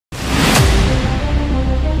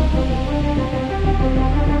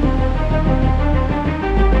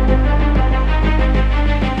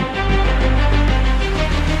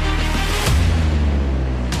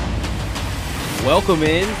Welcome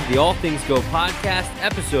in to the All Things Go podcast,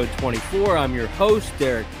 episode 24. I'm your host,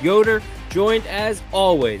 Derek Yoder, joined as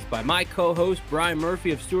always by my co-host, Brian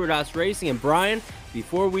Murphy of Stewart House Racing. And Brian,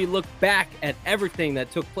 before we look back at everything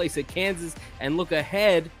that took place at Kansas and look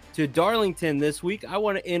ahead to Darlington this week, I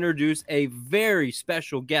want to introduce a very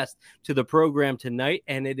special guest to the program tonight,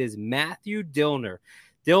 and it is Matthew Dillner.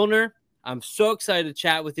 Dillner, I'm so excited to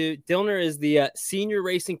chat with you. Dillner is the senior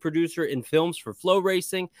racing producer in films for Flow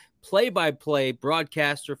Racing, play-by-play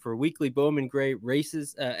broadcaster for weekly Bowman Gray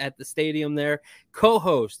races at the stadium there,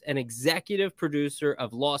 co-host and executive producer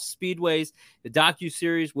of Lost Speedways, the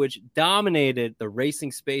docuseries which dominated the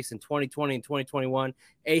racing space in 2020 and 2021,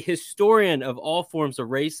 a historian of all forms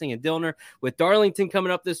of racing. And Dillner, with Darlington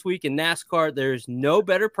coming up this week in NASCAR, there's no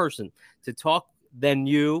better person to talk than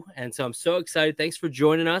you. And so I'm so excited. Thanks for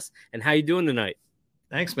joining us. And how you doing tonight?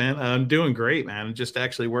 Thanks, man. I'm doing great, man. I'm just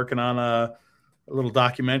actually working on a little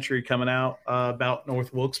documentary coming out about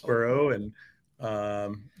North Wilkesboro and,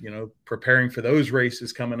 preparing for those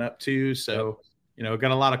races coming up too. So,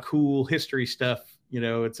 got a lot of cool history stuff.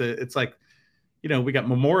 It's like, we got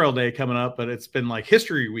Memorial Day coming up, but it's been like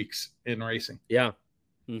history weeks in racing. Yeah.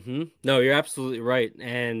 Mm-hmm. No, you're absolutely right.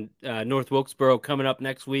 And North Wilkesboro coming up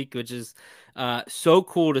next week, which is so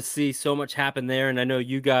cool to see so much happen there. And I know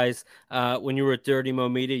you guys, when you were at Dirty Mo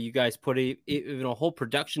Media, you guys put even a whole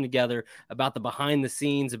production together about the behind the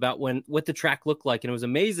scenes, about what the track looked like. And it was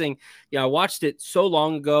amazing. I watched it so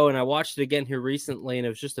long ago and I watched it again here recently, and it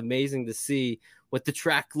was just amazing to see what the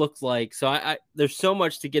track looked like. So I there's so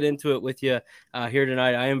much to get into it with you here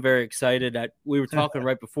tonight. I am very excited. We were talking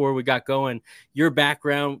right before we got going, your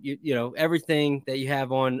background, everything that you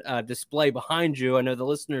have on display behind you. I know the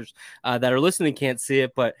listeners that are listening can't see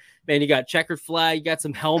it, but man, you got checkered flag, you got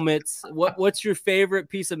some helmets. What's your favorite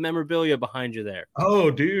piece of memorabilia behind you there?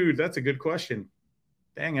 Oh, dude, that's a good question.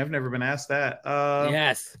 Dang, I've never been asked that.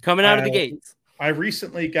 Yes, coming out of the gates. I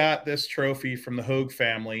recently got this trophy from the Hogue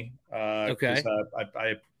family. Okay.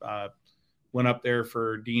 I went up there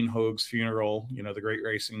for Dean Hogue's funeral, the great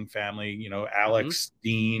racing family, Alex,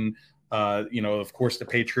 Dean, of course, the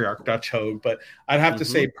patriarch Dutch Hogue. But I'd have to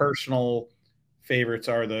say personal favorites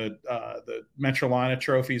are the Metrolina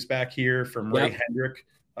trophies back here from Ray Hendrick,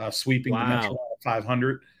 sweeping the Metrolina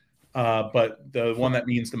 500. But the one that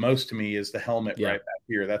means the most to me is the helmet right back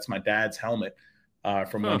here. That's my dad's helmet.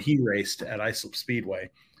 From when he raced at Islip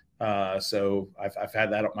Speedway. So I've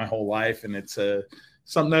had that up my whole life, and it's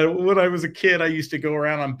something that when I was a kid, I used to go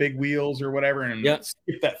around on big wheels or whatever and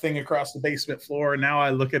skip that thing across the basement floor. And now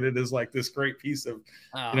I look at it as like this great piece of,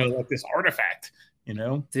 like this artifact,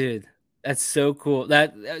 Dude, that's so cool.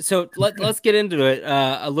 So let's get into it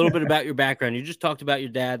a little bit about your background. You just talked about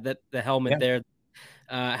your dad, the helmet there.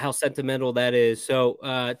 How sentimental that is. So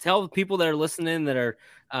tell the people that are listening that are,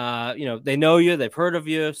 they know you, they've heard of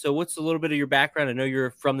you. So what's a little bit of your background? I know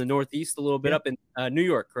you're from the Northeast a little bit up in New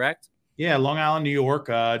York, correct? Yeah, Long Island, New York.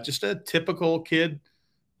 Just a typical kid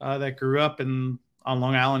that grew up on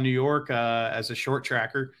Long Island, New York as a short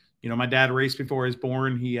tracker. My dad raced before I was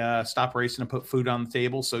born. He stopped racing and put food on the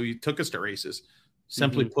table. So he took us to races,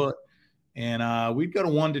 simply put. And we'd go to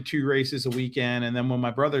 1 to 2 races a weekend. And then when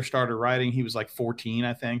my brother started riding, he was like 14,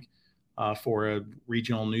 I think, for a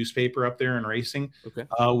regional newspaper up there in racing. Okay.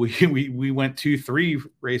 We went 2-3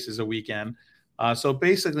 races a weekend. So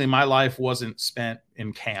basically my life wasn't spent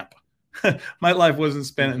in camp. My life wasn't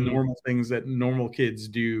spent in normal things that normal kids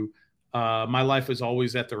do. My life was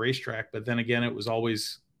always at the racetrack, but then again, it was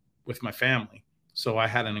always with my family. So I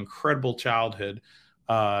had an incredible childhood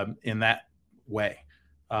in that way.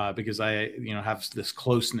 Because I, have this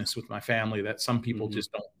closeness with my family that some people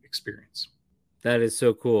just don't experience. That is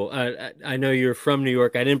so cool. I know you're from New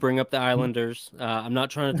York. I didn't bring up the Islanders. I'm not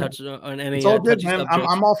trying to touch on any. It's all good, man.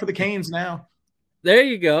 I'm all for the Canes now. There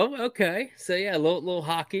you go. Okay. So yeah, a little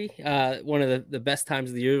hockey. One of the best times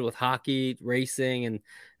of the year with hockey, racing, and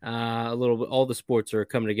a little bit, all the sports are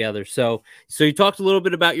coming together. So you talked a little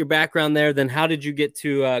bit about your background there. Then how did you get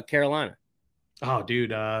to Carolina? Oh,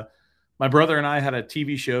 dude. My brother and I had a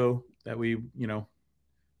TV show that we,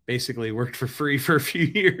 basically worked for free for a few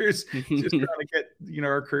years, just trying to get,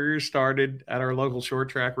 our careers started at our local short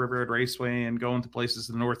track, Riverhead Raceway, and going to places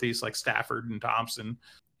in the Northeast like Stafford and Thompson.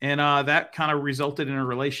 And that kind of resulted in a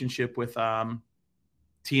relationship with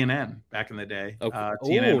TNN back in the day. Okay.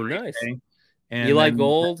 TNN nice. Day. And you like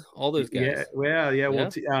Gold, all those guys. Yeah.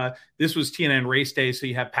 Well, this was TNN Race Day, so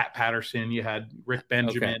you had Pat Patterson, you had Rick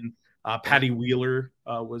Benjamin. Patty Wheeler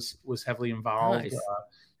was heavily involved, Nice.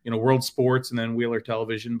 World Sports and then Wheeler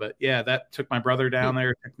Television. But yeah, that took my brother down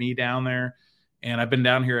there, took me down there, and I've been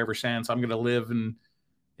down here ever since. I'm going to live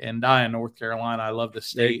and die in North Carolina. I love the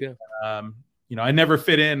state. I never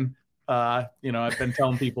fit in. I've been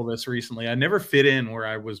telling people this recently. I never fit in where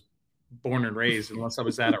I was born and raised unless I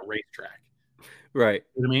was at a racetrack. Right.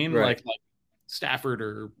 You know what I mean? Right. Like Stafford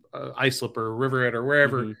or Islip or Riverhead or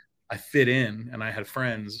wherever I fit in, and I had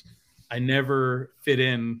friends. I never fit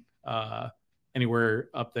in anywhere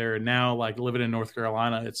up there. And now, like living in North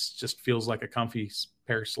Carolina, it's just feels like a comfy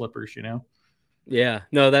pair of slippers, Yeah.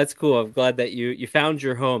 No, that's cool. I'm glad that you found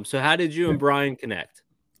your home. So how did you and Brian connect?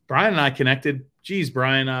 Brian and I connected. Geez,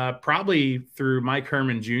 Brian, probably through Mike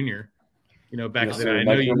Herman Jr. Back Yes, then. sir. I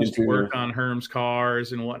know Mike you Herman used to work Jr. on Herm's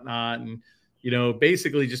cars and whatnot, and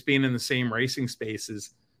basically just being in the same racing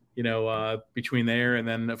spaces. Between there and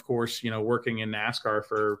then, of course, working in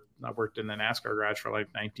NASCAR I worked in the NASCAR garage for like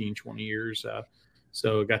 19, 20 years.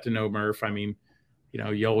 So got to know Murph. I mean,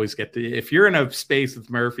 you always get to, if you're in a space with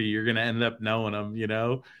Murphy, you're going to end up knowing him,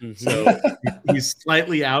 So he's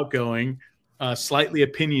slightly outgoing, slightly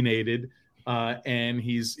opinionated, and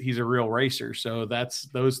he's a real racer. So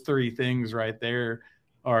those three things right there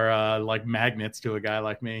are like magnets to a guy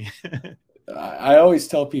like me. I always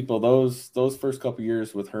tell people those first couple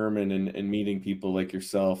years with Herman and meeting people like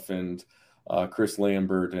yourself and Chris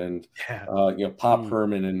Lambert and Pop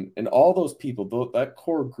Herman and all those people, that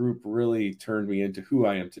core group really turned me into who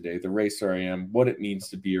I am today, the racer I am, what it means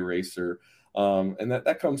to be a racer, and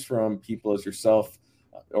that comes from people as yourself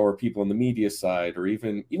or people on the media side or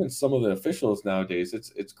even some of the officials nowadays.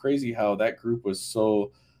 It's crazy how that group was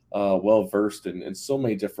so well versed in so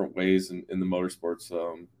many different ways in the motorsports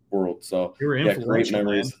world. So they were influential, great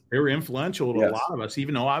memories. Man. They were influential to a lot of us,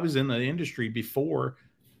 even though I was in the industry before,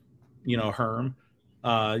 Herm,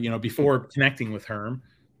 before connecting with Herm,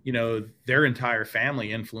 their entire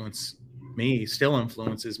family still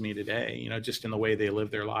influences me today, just in the way they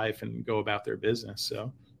live their life and go about their business.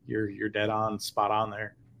 So you're dead on, spot on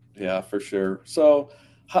there. Yeah, for sure. So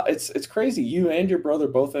it's crazy. You and your brother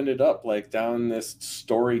both ended up like down this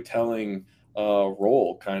storytelling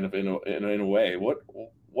role, kind of in a way.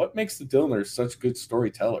 What makes the Dillners such good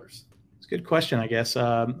storytellers? It's a good question, I guess.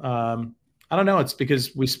 I don't know. It's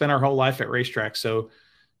because we spent our whole life at racetracks. So,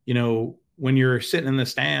 when you're sitting in the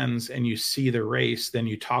stands and you see the race, then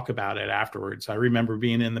you talk about it afterwards. I remember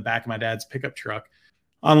being in the back of my dad's pickup truck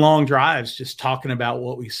on long drives, just talking about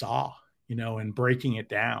what we saw, and breaking it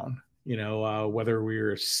down, whether we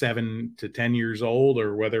were 7 to 10 years old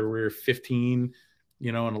or whether we were 15,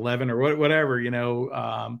 and 11 or whatever,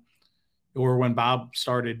 or when Bob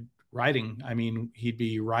started writing, I mean, he'd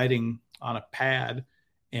be writing on a pad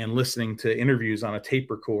and listening to interviews on a tape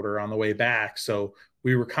recorder on the way back. So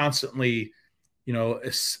we were constantly,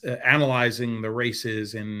 analyzing the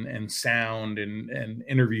races and sound and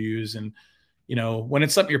interviews. And, when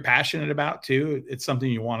it's something you're passionate about too, it's something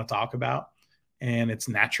you want to talk about and it's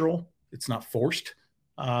natural. It's not forced,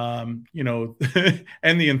 and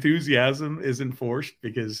the enthusiasm isn't forced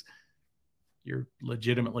because you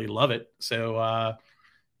legitimately love it. So,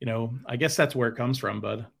 I guess that's where it comes from,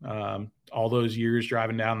 bud. All those years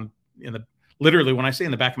driving down literally when I say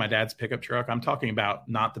in the back of my dad's pickup truck, I'm talking about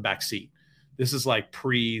not the back seat. This is like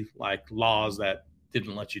laws that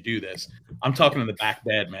didn't let you do this. I'm talking in the back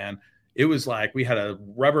bed, man. It was like we had a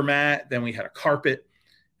rubber mat, then we had a carpet,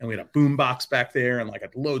 and we had a boom box back there and like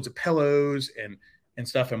loads of pillows and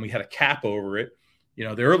stuff. And we had a cap over it.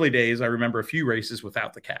 The early days, I remember a few races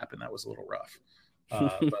without the cap, and that was a little rough.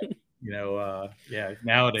 But,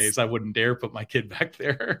 nowadays I wouldn't dare put my kid back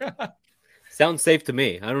there. Sounds safe to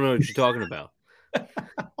me. I don't know what you're talking about.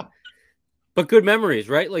 But good memories,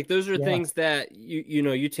 right? Like those are things that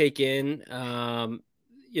you take in,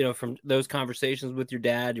 from those conversations with your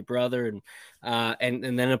dad, your brother,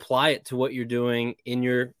 and then apply it to what you're doing in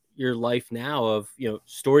your life now of,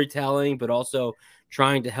 storytelling, but also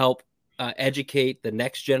trying to help educate the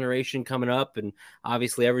next generation coming up, and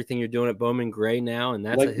obviously everything you're doing at Bowman Gray now, and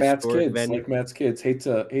that's like a historic venue. Like Matt's kids. Hate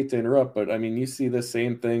to interrupt, but I mean, you see the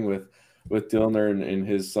same thing with Dillner and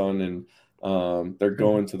his son, and they're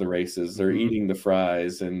going to the races, they're eating the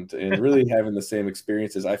fries, and really having the same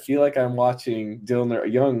experiences. I feel like I'm watching Dillner, a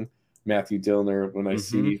young Matthew Dillner, when I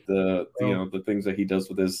see the things that he does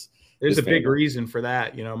with his. There's his a big reason for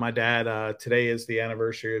that. My dad, today is the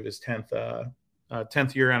anniversary of his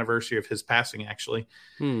 10th year anniversary of his passing, actually.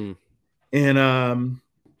 And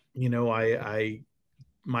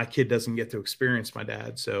my kid doesn't get to experience my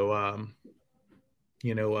dad, so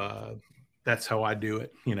that's how I do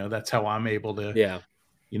it. That's how I'm able to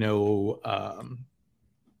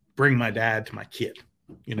bring my dad to my kid,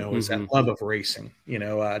 is that love of racing.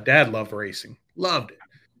 Dad loved racing, loved it.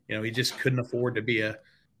 He just couldn't afford to be a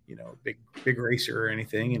big racer or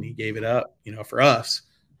anything, and he gave it up for us.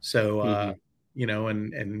 So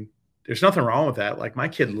and there's nothing wrong with that. Like my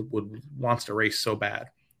kid wants to race so bad,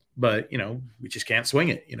 but we just can't swing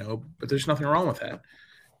it, but there's nothing wrong with that.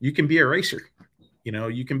 You can be a racer,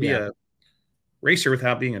 you can be a racer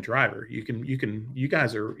without being a driver. You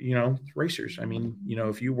guys are, racers. I mean,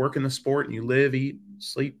 if you work in the sport and you live, eat,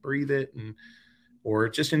 sleep, breathe it, or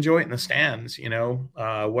just enjoy it in the stands,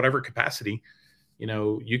 whatever capacity,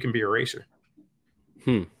 you can be a racer.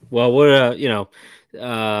 Well, what a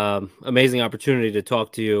amazing opportunity to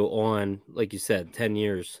talk to you on, like you said, 10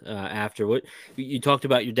 years after. What you talked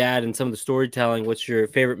about your dad and some of the storytelling. What's your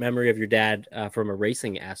favorite memory of your dad from a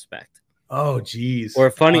racing aspect? Oh, geez. Or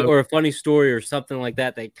a funny story or something like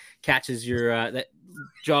that catches your that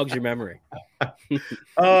jogs your memory.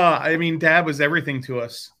 I mean, Dad was everything to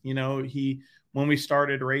us. When we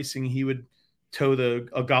started racing, he would tow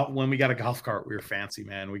when we got a golf cart. We were fancy,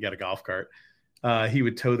 man. We got a golf cart. He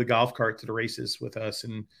would tow the golf cart to the races with us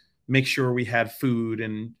and make sure we had food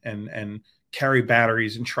and carry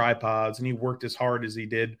batteries and tripods. And he worked as hard as he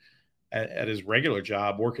did at his regular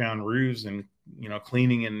job, working on roofs and,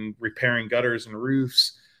 cleaning and repairing gutters and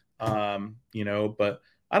roofs. But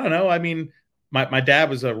I don't know. I mean, my dad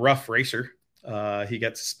was a rough racer. He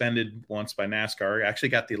got suspended once by NASCAR. I actually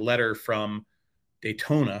got the letter from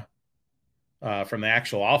Daytona from the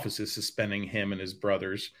actual offices suspending him and his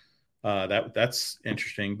brothers. That's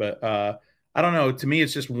interesting, but I don't know. To me,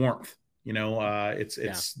 it's just warmth.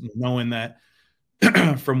 It's knowing that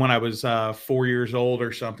from when I was 4 years old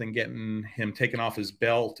or something, getting him taken off his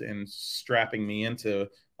belt and strapping me into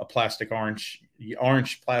a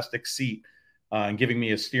orange plastic seat and giving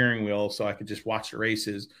me a steering wheel so I could just watch the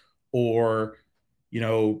races. Or,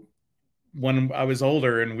 when I was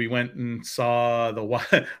older and we went and saw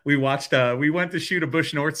we went to shoot a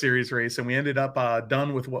Busch North Series race, and we ended up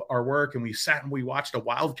done with our work, and we sat and we watched a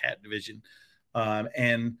Wildcat division.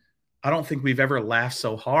 And I don't think we've ever laughed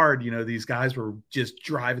so hard. These guys were just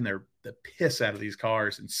driving the piss out of these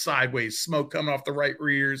cars and sideways, smoke coming off the right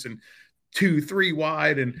rears and 2-3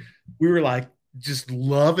 wide. And we were like, just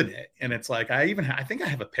loving it. And it's like, I think I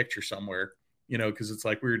have a picture somewhere, because it's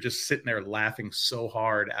like we were just sitting there laughing so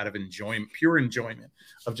hard out of enjoyment, pure enjoyment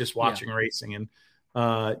of just watching racing. And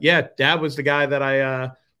Dad was the guy that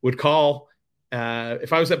I would call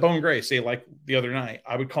if I was at Bone Gray, say like the other night.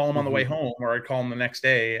 I would call him on the way home, or I'd call him the next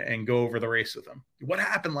day and go over the race with him. What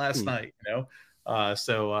happened last night?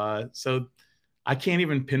 So I can't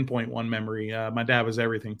even pinpoint one memory. My dad was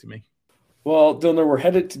everything to me. Well, Dillner, we're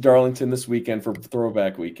headed to Darlington this weekend for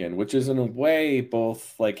Throwback Weekend, which is in a way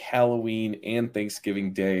both like Halloween and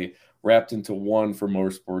Thanksgiving Day wrapped into one for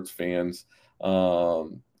motorsports fans. A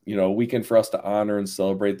weekend for us to honor and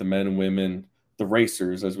celebrate the men and women, the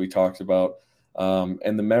racers, as we talked about,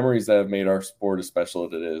 and the memories that have made our sport as special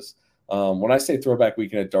as it is. When I say Throwback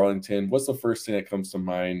Weekend at Darlington, what's the first thing that comes to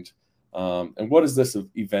mind? And what does this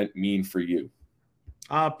event mean for you?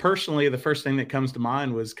 Personally, the first thing that comes to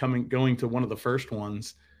mind was going to one of the first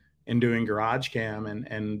ones and doing Garage Cam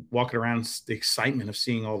and walking around, the excitement of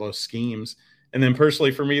seeing all those schemes. And then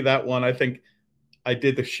personally for me, that one, I think I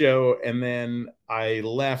did the show and then I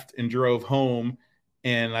left and drove home,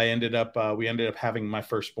 and we ended up having my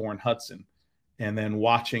firstborn Hudson, and then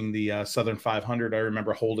watching the Southern 500. I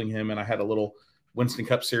remember holding him, and I had a little Winston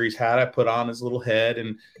Cup Series hat I put on his little head,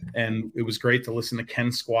 and it was great to listen to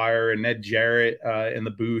Ken Squire and Ned Jarrett in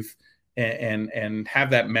the booth and have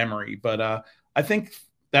that memory. But I think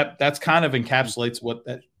that's kind of encapsulates what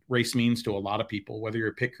that race means to a lot of people, whether you're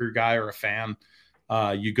a pit crew guy or a fan.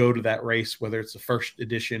 You go to that race, whether it's the first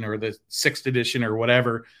edition or the 6th edition or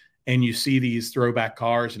whatever, and you see these throwback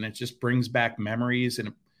cars, and it just brings back memories,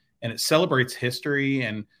 and it celebrates history,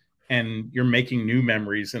 and you're making new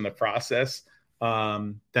memories in the process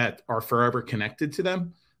that are forever connected to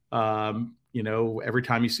them. Every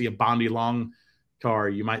time you see a Bondi Long car,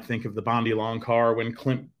 you might think of the Bondi Long car when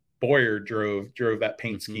Clint Boyer drove that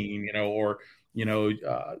paint scheme,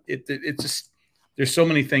 it just, there's so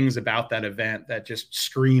many things about that event that just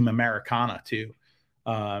scream Americana too.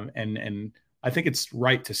 And I think it's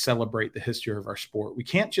right to celebrate the history of our sport. We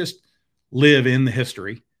can't just live in the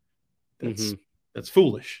history. That's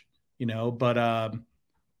foolish, but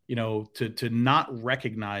to not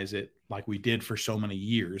recognize it like we did for so many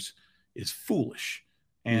years is foolish.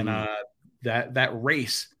 And that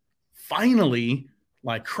race finally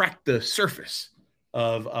cracked the surface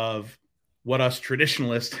of what us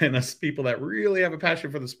traditionalists and us people that really have a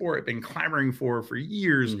passion for the sport have been clamoring for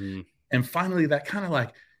years. And finally that kind of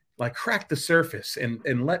like cracked the surface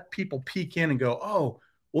and let people peek in and go, oh,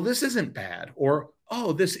 well, this isn't bad, or,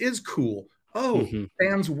 oh, this is cool. Oh,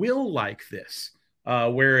 fans will like this.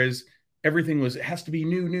 Whereas everything it has to be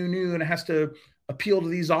new, and it has to appeal to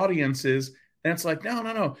these audiences. And it's like,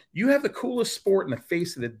 no. You have the coolest sport in the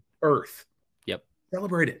face of the earth. Yep.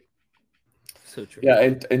 Celebrate it. So true.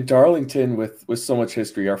 Yeah, and Darlington with so much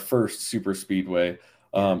history, our first super speedway,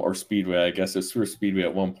 or speedway, I guess it's super speedway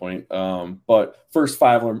at one point. But first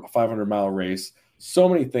 500-mile race. So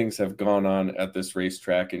many things have gone on at this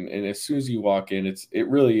racetrack, and as soon as you walk in, it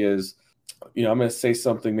really is. I'm going to say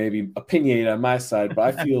something maybe opinionated on my side,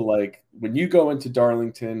 but I feel like when you go into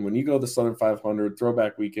Darlington, when you go to the Southern 500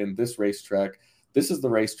 Throwback Weekend, this is the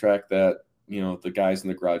racetrack that the guys in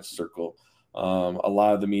the garage circle. A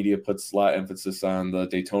lot of the media puts a lot of emphasis on the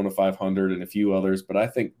Daytona 500 and a few others, but I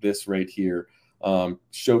think this right here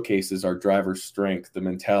showcases our driver's strength, the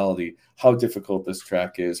mentality, how difficult this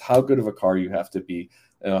track is, how good of a car you have to be.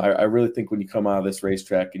 I really think when you come out of this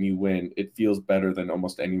racetrack and you win, it feels better than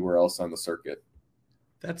almost anywhere else on the circuit.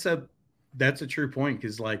 That's a true point,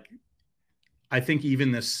 because I think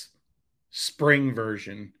even this spring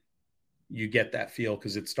version, you get that feel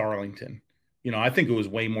because it's Darlington. I think it was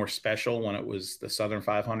way more special when it was the Southern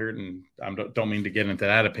 500, and I don't mean to get into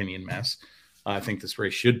that opinion mess. I think this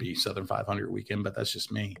race should be Southern 500 weekend, but that's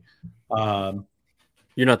just me.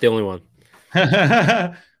 You're not the only one.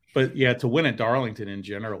 But yeah, to win at Darlington in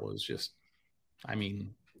general is just,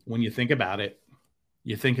 when you think about it,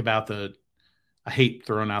 you think about I hate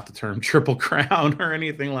throwing out the term Triple Crown or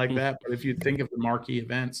anything like that, but if you think of the marquee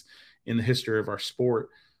events in the history of our sport,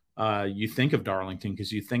 you think of Darlington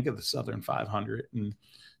because you think of the Southern 500, and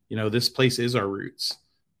this place is our roots.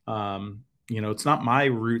 It's not my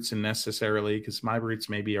roots necessarily, because my roots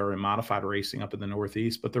maybe are in modified racing up in the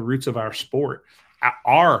Northeast, but the roots of our sport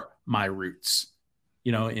are my roots,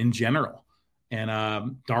 in general.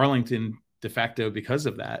 And Darlington, de facto, because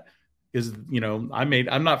of that, is,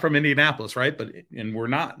 I'm not from Indianapolis, right? And we're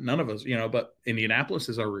not, none of us, but Indianapolis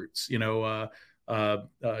is our roots.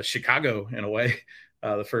 Chicago, in a way,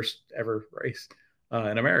 the first ever race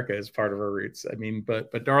in America, is part of our roots.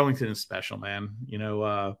 But Darlington is special, man.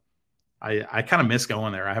 I kind of miss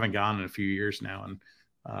going there. I haven't gone in a few years now,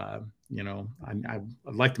 and I'd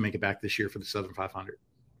like to make it back this year for the Southern 500.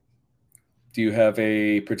 Do you have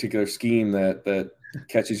a particular scheme that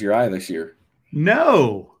catches your eye this year?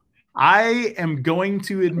 No, I am going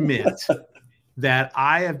to admit that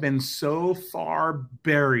I have been so far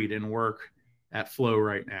buried in work at Flow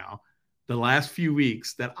right now the last few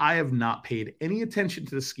weeks that I have not paid any attention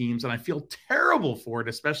to the schemes, and I feel terrible for it,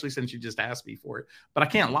 especially since you just asked me for it. But I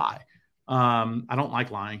can't lie. I don't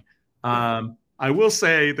like lying. I will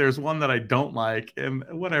say there's one that I don't like, and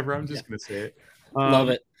whatever, I'm just going to say it. Love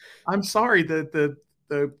it. I'm sorry, the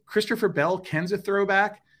Christopher Bell Kenseth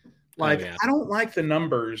throwback. I don't like the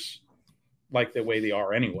numbers like the way they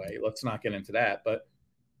are anyway. Let's not get into that. But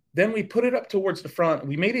then we put it up towards the front.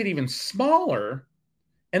 We made it even smaller.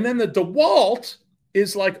 And then the DeWalt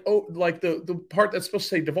is the part that's supposed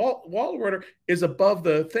to say DeWalt order is above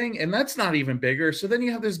the thing. And that's not even bigger. So then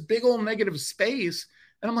you have this big old negative space.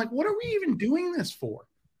 And I'm like, what are we even doing this for?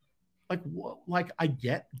 I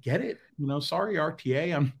get it. Sorry,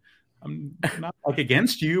 RTA. I'm not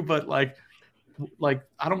against you, but I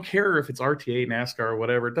don't care if it's RTA, NASCAR, or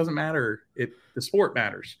whatever. It doesn't matter. The sport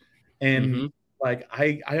matters. And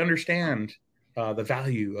I understand the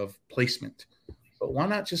value of placement, but why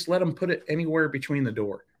not just let them put it anywhere between the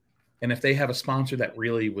door? And if they have a sponsor that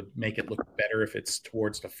really would make it look better if it's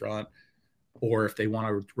towards the front, or if they want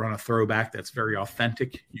to run a throwback that's very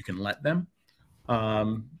authentic, you can let them.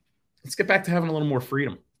 Let's get back to having a little more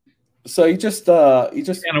freedom. So you just and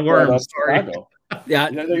a word. Sorry. Chicago. Yeah,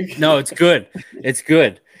 no, it's good. It's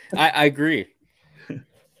good. I agree.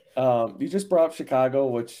 You just brought up Chicago,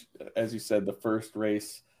 which, as you said, the first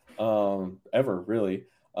race ever, really.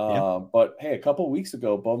 But hey, a couple of weeks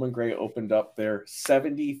ago, Bowman Gray opened up their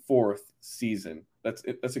 74th season.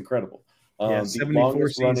 That's incredible. The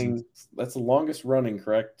longest running. That's the longest running,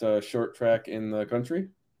 correct? Short track in the country.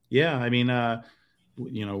 Yeah,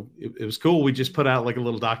 it was cool. We just put out a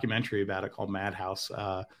little documentary about it called Madhouse.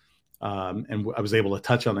 And I was able to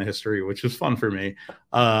touch on the history, which was fun for me.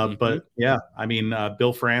 But yeah,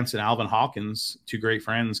 Bill France and Alvin Hawkins, two great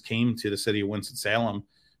friends, came to the city of Winston-Salem,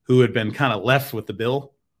 who had been kind of left with the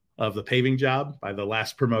bill of the paving job by the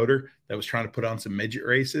last promoter that was trying to put on some midget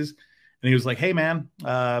races. And he was like, hey, man,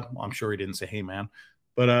 I'm sure he didn't say, hey, man,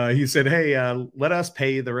 but he said, hey, let us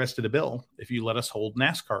pay the rest of the bill if you let us hold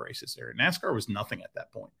NASCAR races there. NASCAR was nothing at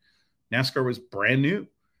that point. NASCAR was brand new.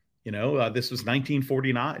 This was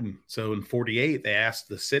 1949. So in 48, they asked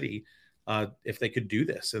the city if they could do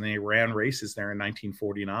this. And they ran races there in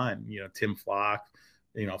 1949. Tim Flock,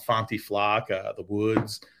 Fonty Flock, the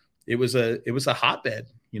Woods. It was a hotbed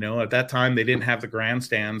At that time, they didn't have the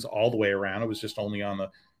grandstands all the way around. It was just only on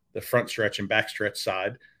the front stretch and back stretch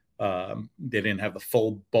side. They didn't have the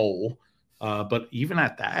full bowl. But even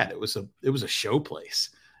at that, it was a show place.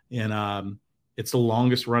 And it's the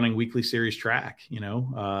longest running weekly series track. We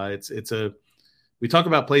talk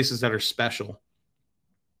about places that are special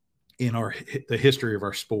in the history of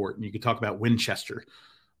our sport. And you could talk about Winchester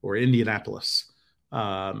or Indianapolis. In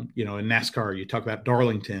NASCAR, you talk about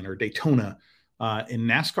Darlington or Daytona. In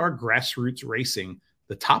NASCAR grassroots racing,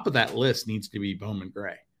 the top of that list needs to be Bowman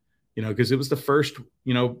Gray, because it was the first,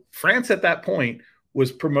 France at that point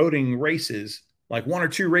was promoting races, like 1 or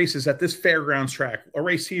 2 races at this fairgrounds track, a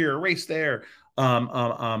race here, a race there,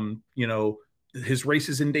 his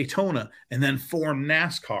races in Daytona, and then formed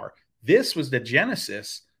NASCAR. This was the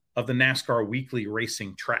genesis of the NASCAR weekly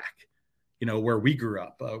racing track, where we grew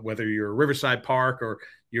up, whether you're Riverside Park or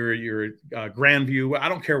you're Grandview. I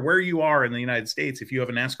don't care where you are in the United States. If you have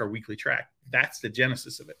a NASCAR weekly track, that's the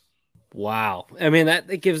genesis of it. Wow. I mean, that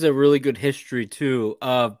gives a really good history too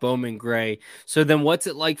of Bowman Gray. So then what's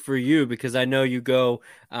it like for you? Because I know you go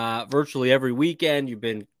virtually every weekend, you've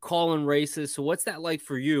been calling races. So what's that like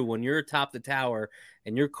for you when you're atop the tower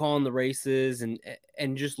and you're calling the races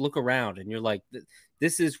and just look around and you're like,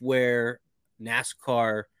 this is where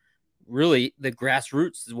NASCAR, really the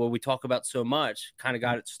grassroots is what we talk about so much, kind of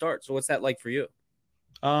got its start. So what's that like for you?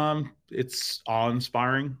 It's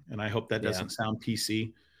awe-inspiring, and I hope that doesn't sound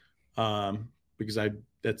PC. Because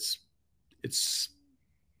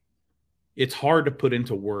it's hard to put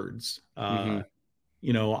into words. I'm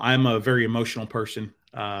a very emotional person.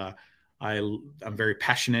 I'm very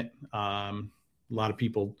passionate. A lot of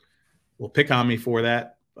people will pick on me for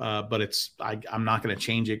that. But I'm not going to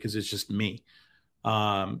change it because it's just me.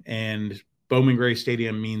 And Bowman Gray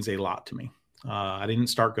Stadium means a lot to me. I didn't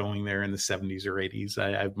start going there in the 70s or 80s.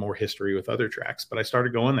 I have more history with other tracks, but I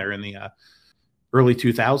started going there in the early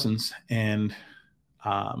 2000s, and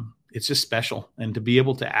it's just special. And to be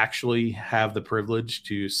able to actually have the privilege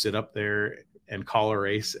to sit up there and call a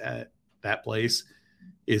race at that place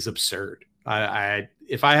is absurd.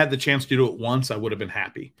 If I had the chance to do it once, I would have been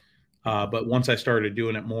happy. But once I started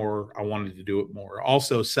doing it more, I wanted to do it more.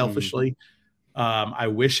 Also, selfishly, I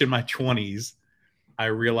wish in my 20s I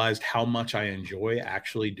realized how much I enjoy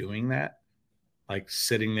actually doing that. Like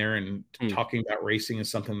sitting there and talking about racing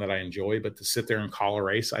is something that I enjoy, but to sit there and call a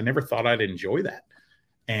race, I never thought I'd enjoy that.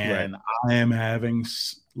 And I am having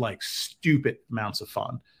like stupid amounts of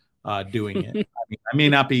fun doing it. I may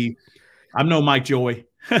not be, I'm no Mike Joy,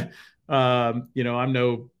 I'm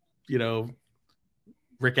no,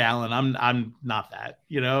 Rick Allen. I'm not that,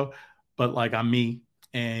 but like I'm me,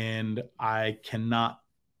 and I cannot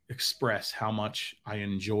express how much I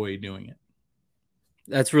enjoy doing it.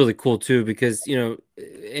 That's really cool too, because,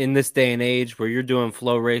 in this day and age where you're doing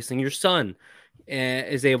flow racing, your son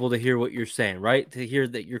is able to hear what you're saying, right? To hear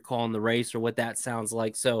that you're calling the race or what that sounds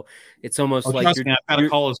like. So it's almost like I've got to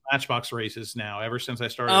call his Matchbox races now. Ever since I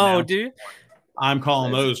started, I'm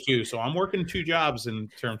calling those too. So I'm working 2 jobs in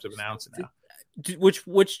terms of announcing now.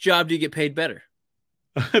 Which job do you get paid better?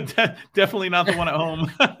 Definitely not the one at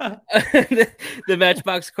home. The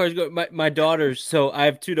Matchbox cars go. My daughters. So I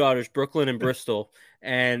have 2 daughters, Brooklyn and Bristol.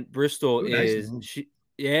 And Bristol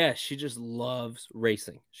she just loves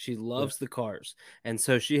racing. She loves the cars, and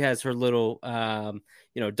so she has her little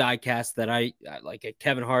die cast that I like at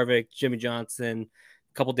Kevin Harvick, Jimmy Johnson,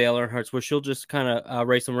 a couple Dale Earnhardts, where she'll just kind of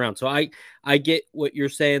race them around. So I get what you're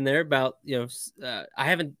saying there about, I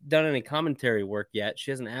haven't done any commentary work yet.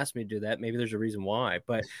 She hasn't asked me to do that. Maybe there's a reason why,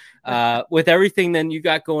 but with everything then you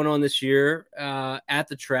got going on this year at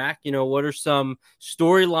the track, what are some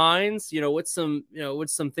storylines,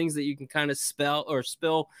 what's some things that you can kind of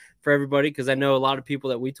spill for everybody? Cause I know a lot of people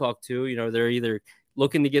that we talk to, they're either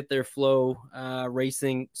looking to get their flow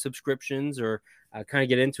racing subscriptions or kind of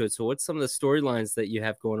get into it. So what's some of the storylines that you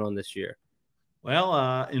have going on this year?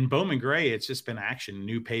 Well, in Bowman Gray, it's just been action,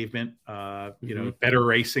 new pavement, better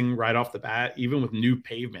racing right off the bat. Even with new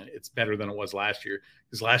pavement, it's better than it was last year,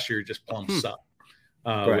 because last year just plumb sucked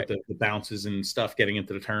with the bounces and stuff getting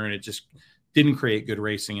into the turn. It just didn't create good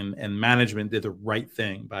racing, and management did the right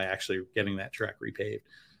thing by actually getting that track repaved.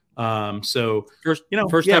 So first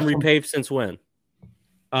time repaved since when?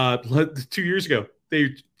 2 years ago.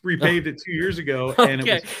 They repaved it 2 years ago, and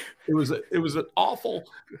it was awful,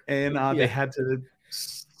 and they had to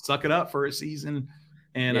suck it up for a season,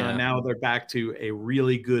 and now they're back to a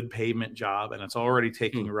really good pavement job, and it's already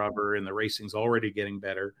taking rubber, and the racing's already getting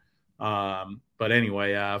better. But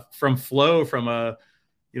anyway, from flow, from a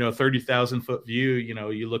 30,000 foot view,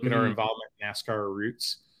 you look at our involvement in NASCAR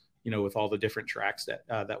roots, with all the different tracks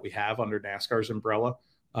that we have under NASCAR's umbrella.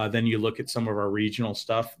 Then you look at some of our regional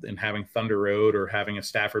stuff and having Thunder Road or having a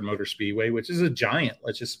Stafford Motor Speedway, which is a giant.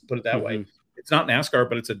 Let's just put it that way. It's not NASCAR,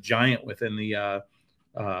 but it's a giant within the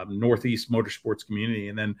Northeast motorsports community.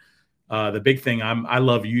 And then the big thing, I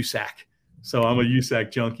love USAC. So I'm a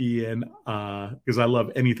USAC junkie, and because I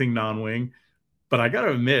love anything non-wing. But I got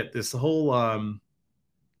to admit, this whole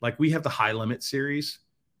like we have the High Limit series,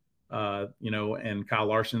 and Kyle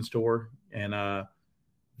Larson's tour, and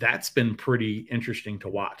that's been pretty interesting to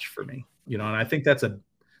watch for me, and I think that's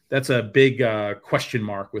a big question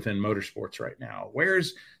mark within motorsports right now.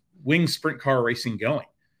 Where's wing sprint car racing going?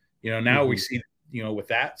 Now we see, with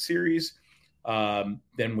that series,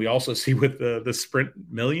 then we also see with the Sprint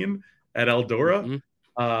Million at Eldora,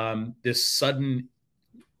 this sudden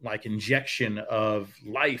like injection of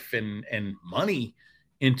life and money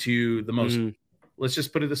into the most, let's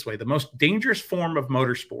just put it this way, the most dangerous form of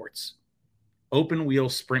motorsports. Open wheel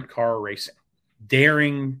sprint car racing,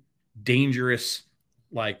 daring, dangerous,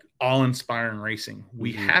 like awe-inspiring racing.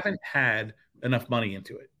 We haven't had enough money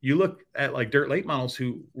into it. You look at like dirt late models,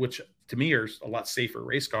 which to me are a lot safer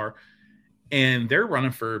race car, and they're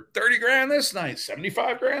running for 30 grand this night,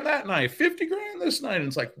 75 grand that night, 50 grand this night. And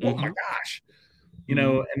it's like, oh my gosh,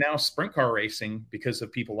 and now sprint car racing, because of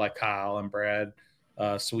people like Kyle and Brad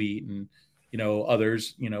Sweet and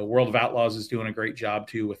others, World of Outlaws is doing a great job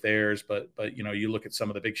too with theirs. But you look at some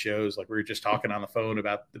of the big shows, like we were just talking on the phone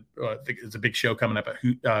about it's a big show coming up at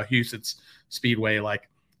Huset's Speedway, like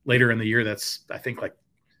later in the year. That's, I think, like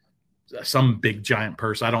some big giant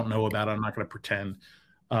purse. I don't know about it. I'm not going to pretend.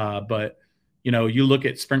 But you look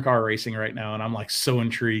at sprint car racing right now, and I'm like so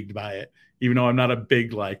intrigued by it, even though I'm not a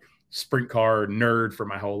big like sprint car nerd for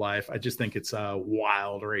my whole life. I just think it's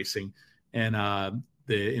wild racing, and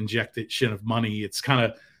the injection of money. It's kind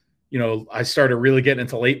of, I started really getting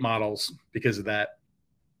into late models because of that,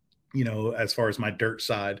 as far as my dirt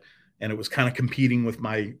side, and it was kind of competing with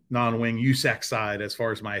my non-wing USAC side as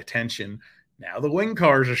far as my attention. Now the wing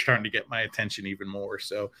cars are starting to get my attention even more.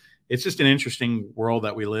 So it's just an interesting world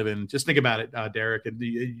that we live in. Just think about it, Derek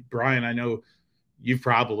and Brian. I know you've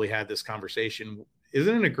probably had this conversation.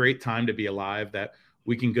 Isn't it a great time to be alive that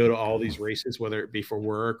we can go to all these races, whether it be for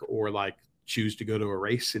work or like choose to go to a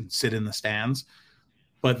race and sit in the stands?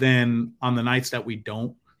 But then on the nights that we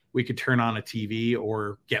don't, we could turn on a TV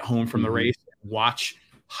or get home from the race and watch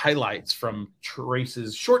highlights from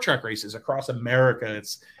races, short track races across America.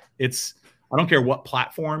 It's I don't care what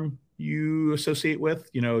platform you associate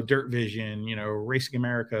with, Dirt Vision, Racing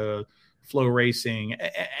America, Flow Racing,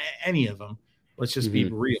 any of them. Let's just be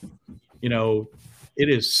real. It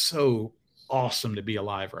is so awesome to be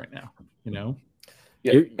alive right now,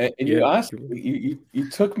 Yeah, and you asked, you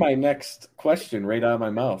took my next question right out of my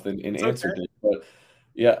mouth and answered it. But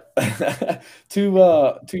yeah,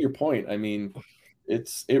 to your point, I mean,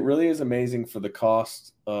 it really is amazing for the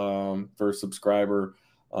cost for a subscriber,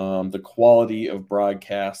 the quality of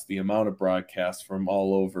broadcast, the amount of broadcasts from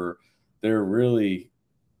all over. There really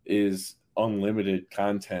is unlimited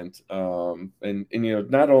content, and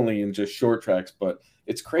not only in just short tracks, but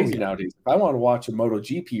it's crazy nowadays. If I want to watch a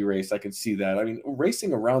MotoGP race, I can see that. I mean,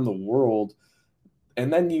 racing around the world,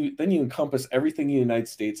 and then you encompass everything in the United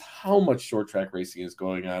States. How much short track racing is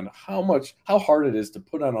going on? How hard it is to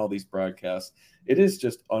put on all these broadcasts. It is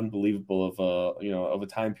just unbelievable of a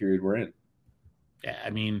time period we're in. Yeah, I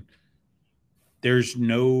mean, there's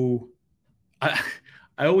no. I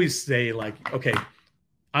always say, like, okay,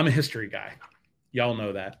 I'm a history guy. Y'all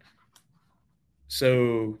know that.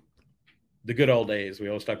 So the good old days, we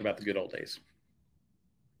always talk about the good old days.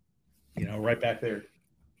 Right back there,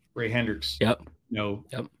 Ray Hendricks. Yep.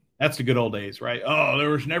 That's the good old days, right? Oh, there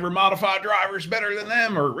was never modified drivers better than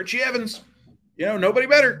them, or Richie Evans. Nobody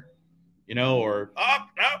better. Or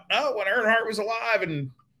no, when Earnhardt was alive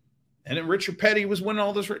and then Richard Petty was winning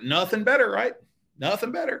all this. Nothing better, right?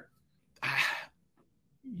 Nothing better.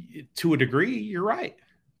 To a degree, you're right.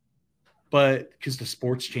 But because the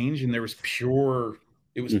sports changed and there was pure,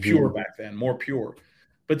 it was pure back then, more pure.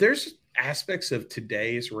 But there's aspects of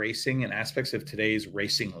today's racing and aspects of today's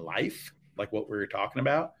racing life, like what we were talking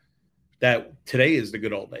about, that today is the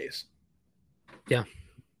good old days. Yeah.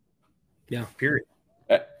 Period.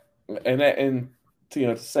 And to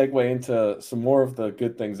segue into some more of the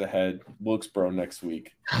good things ahead, Wilkesboro next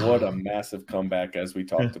week. What a massive comeback, as we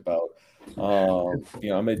talked about. I'm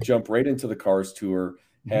going to jump right into the Cars Tour.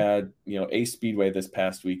 Had Ace Speedway this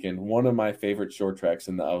past weekend, one of my favorite short tracks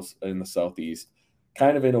in the Southeast.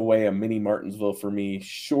 Kind of in a way a mini Martinsville for me.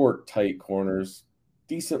 Short, tight corners,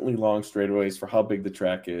 decently long straightaways for how big the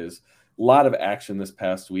track is. A lot of action this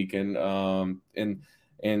past weekend, and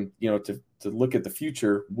And, to look at the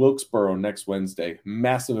future, Wilkesboro next Wednesday,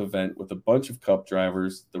 massive event with a bunch of Cup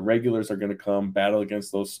drivers. The regulars are going to come battle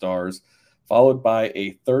against those stars, followed by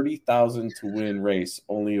a 30,000 to win race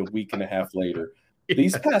only a week and a half later. Yeah.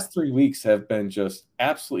 These past 3 weeks have been just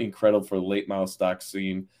absolutely incredible for the late model stock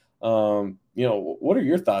scene. What are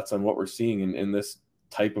your thoughts on what we're seeing in this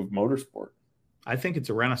type of motorsport? I think it's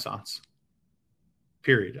a renaissance.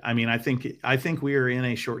 Period. I mean, I think we are in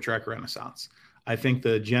a short track renaissance. I think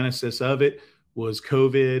the genesis of it was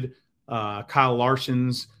COVID, Kyle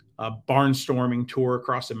Larson's barnstorming tour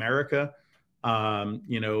across America, garnering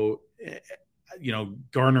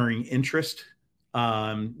interest.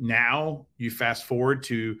 Now you fast forward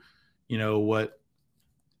to, what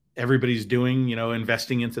everybody's doing,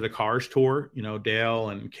 investing into the Cars Tour, Dale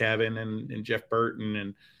and Kevin and Jeff Burton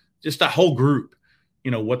and just a whole group,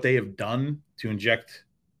 what they have done to inject,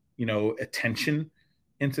 attention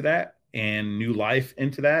into that and new life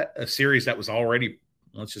into that. A series that was already,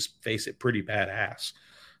 let's just face it, pretty badass.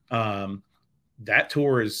 That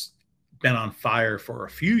tour has been on fire for a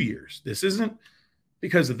few years. This isn't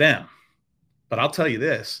because of them, but I'll tell you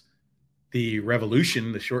this, the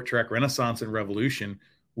revolution, the short track renaissance and revolution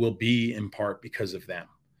will be in part because of them,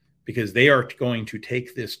 because they are going to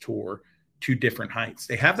take this tour to different heights.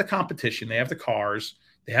 They have the competition, they have the cars,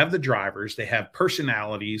 they have the drivers, they have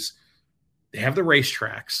personalities, they have the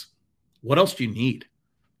racetracks. What else do you need?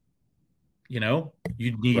 You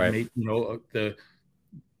need, right.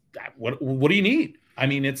 What do you need? I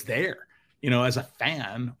mean, it's there, as a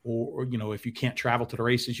fan, or, if you can't travel to the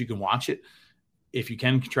races, you can watch it. If you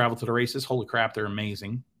can travel to the races, holy crap, they're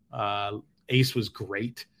amazing. Ace was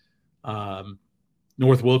great.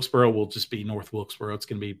 North Wilkesboro will just be North Wilkesboro. It's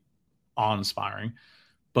going to be awe-inspiring.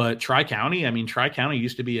 But Tri-County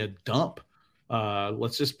used to be a dump.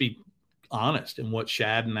 Let's just be honest. And what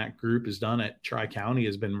Shad and that group has done at Tri-County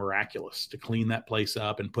has been miraculous to clean that place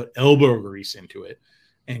up and put elbow grease into it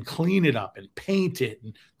and clean it up and paint it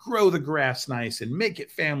and grow the grass nice and make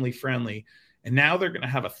it family friendly. And now they're going to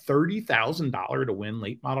have a $30,000 to win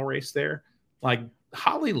late model race there. Like,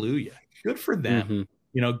 hallelujah. Good for them.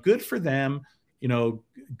 Mm-hmm. Good for them.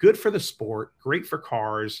 Good for the sport. Great for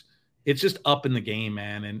cars. It's just up in the game,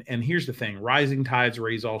 man. And here's the thing. Rising tides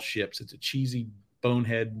raise all ships. It's a cheesy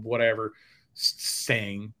bonehead, whatever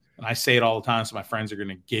saying. And I say it all the time, so my friends are going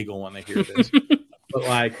to giggle when they hear this.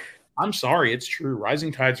 But I'm sorry, it's true.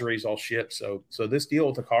 Rising tides raise all ships. So this deal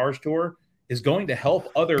with the Cars Tour is going to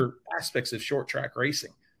help other aspects of short track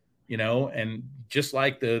racing, and just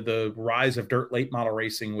like the rise of dirt late model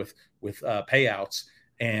racing with payouts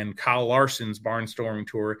and Kyle Larson's barnstorming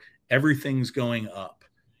tour, everything's going up,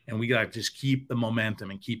 and we got to just keep the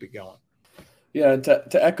momentum and keep it going. Yeah, and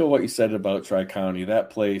to echo what you said about Tri-County, that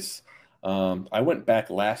place, I went back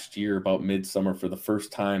last year about midsummer for the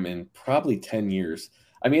first time in probably 10 years.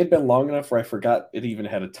 I mean, it'd been long enough where I forgot it even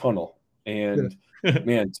had a tunnel. And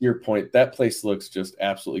man, to your point, that place looks just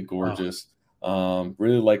absolutely gorgeous.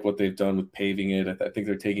 Really like what they've done with paving it. I think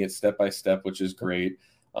they're taking it step by step, which is great.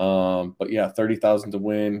 But yeah, 30,000 to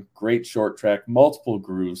win, great short track, multiple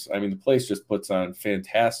grooves. I mean, the place just puts on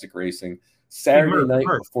fantastic racing. Saturday night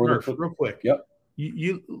before the real quick. Yep.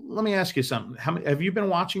 You let me ask you something. Have you been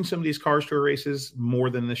watching some of these Cars Tour races more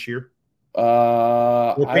than this year?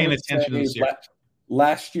 We're paying attention to the series.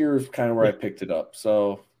 Last year is kind of where I picked it up.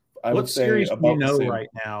 So I would say series do you know right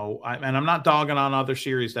now? And I'm not dogging on other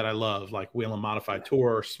series that I love, like Wheel and Modified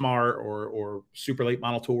Tour, or Smart, or Super Late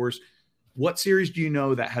Model Tours. What series do you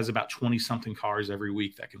know that has about 20-something cars every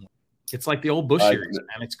week that can win? It's like the old Busch series,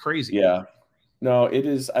 man. It's crazy. Yeah. No, it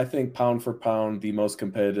is, I think, pound for pound, the most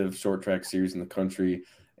competitive short track series in the country.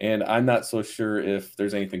 And I'm not so sure if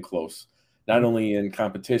there's anything close, not only in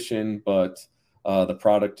competition, but the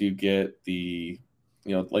product you get,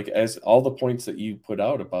 as all the points that you put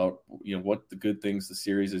out about, what the good things the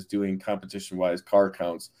series is doing competition wise, car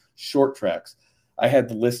counts, short tracks. I had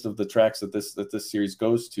the list of the tracks that this series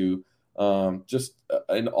goes to, just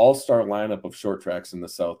an all-star lineup of short tracks in the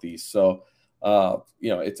Southeast. So, I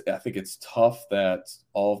think it's tough that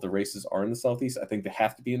all of the races are in the Southeast. I think they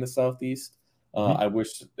have to be in the Southeast. I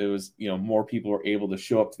wish it was, more people were able to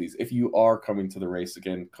show up to these. If you are coming to the race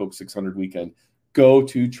again, Coke 600 weekend, go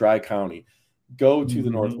to Tri-County, go to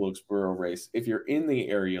the North Wilkesboro race. If you're in the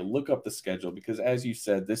area, look up the schedule, because as you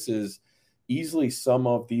said, this is easily some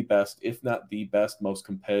of the best, if not the best, most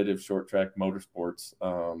competitive short track motorsports,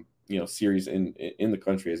 series in the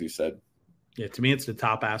country, as you said. Yeah, to me, it's the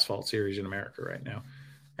top asphalt series in America right now.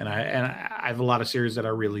 And I have a lot of series that I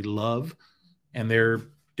really love, and they're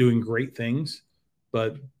doing great things.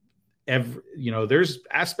 But there's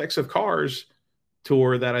aspects of Cars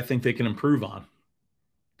Tour that I think they can improve on.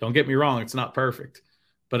 Don't get me wrong, it's not perfect.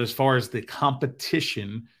 But as far as the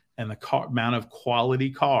competition and the amount of quality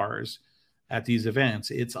cars at these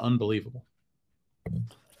events, it's unbelievable.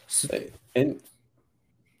 And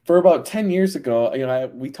for about 10 years ago,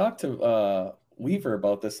 we talked to Weaver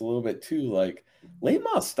about this a little bit too. Like, late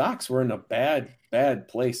model stocks were in a bad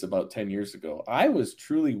place about 10 years ago. I was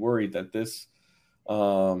truly worried that this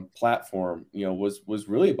platform, was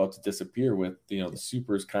really about to disappear with, the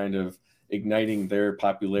supers kind of igniting their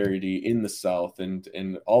popularity in the South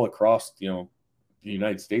and all across, the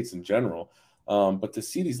United States in general. But to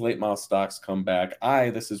see these late model stocks come back,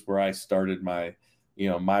 this is where I started my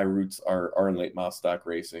roots are in late model stock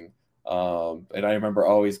racing. And I remember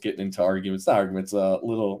always getting into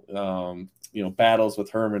little battles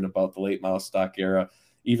with Herman about the late model stock era,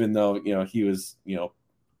 even though, he was,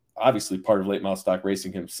 obviously part of late model stock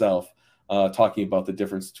racing himself, talking about the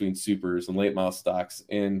difference between supers and late model stocks.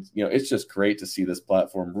 And, it's just great to see this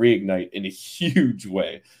platform reignite in a huge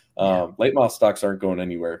way. Late model stocks aren't going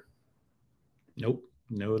anywhere. Nope.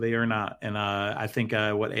 No, they are not. And I think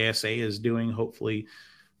what ASA is doing, hopefully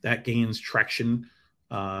that gains traction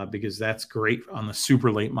because that's great on the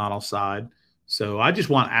super late model side. So I just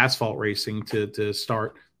want asphalt racing to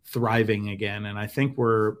start thriving again. And I think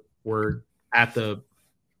we're at the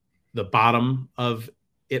bottom of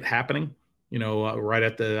it happening, right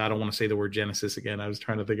at I don't want to say the word genesis again. I was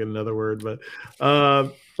trying to think of another word, but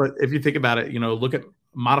if you think about it, look at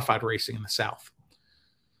modified racing in the South.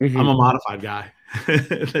 Mm-hmm. I'm a modified guy.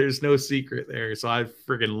 There's no secret there. So I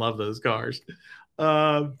freaking love those cars.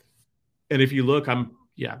 And if you look, I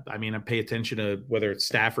pay attention to whether it's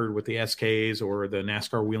Stafford with the SKs or the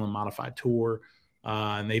NASCAR Wheel and Modified Tour.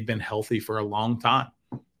 And they've been healthy for a long time.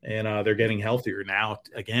 And they're getting healthier now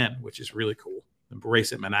again, which is really cool. The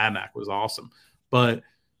race at Monadnock was awesome. But,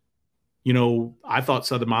 I thought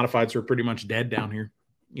Southern Modifieds were pretty much dead down here,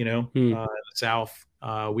 in the South.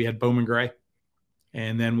 We had Bowman Gray.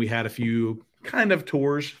 And then we had a few kind of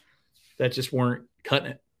tours that just weren't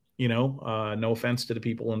cutting it, no offense to the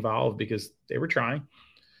people involved because they were trying.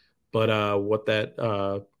 But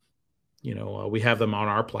we have them on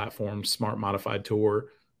our platform, Smart Modified Tour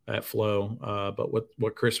at Flow. But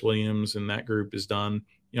what Chris Williams and that group has done,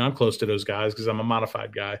 I'm close to those guys because I'm a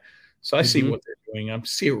modified guy. So I see what they're doing. I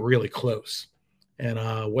see it really close. And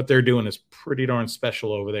what they're doing is pretty darn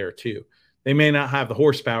special over there too. They may not have the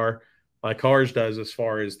horsepower like Cars does as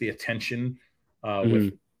far as the attention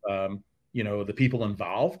with, the people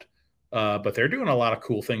involved. But they're doing a lot of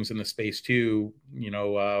cool things in the space too,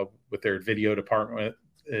 with their video department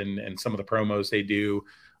and some of the promos they do.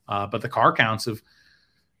 But the car counts have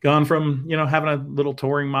gone from, having a little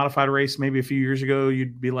touring modified race maybe a few years ago,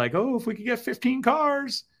 you'd be like, oh, if we could get 15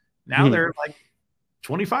 cars. Now they're like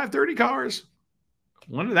 25, 30 cars.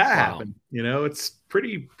 When did that happen? It's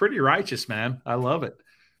pretty righteous, man. I love it.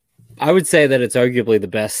 I would say that it's arguably the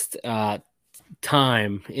best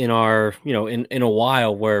time in our, in a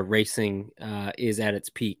while where racing is at its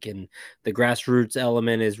peak and the grassroots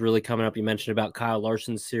element is really coming up. You mentioned about Kyle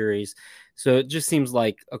Larson's series. So it just seems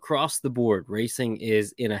like across the board, racing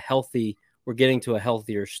is in we're getting to a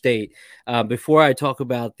healthier state. Before I talk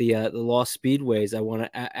about the lost speedways, I want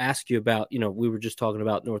to ask you about, we were just talking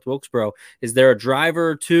about North Wilkesboro. Is there a driver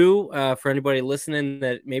or two for anybody listening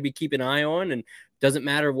that maybe keep an eye on and doesn't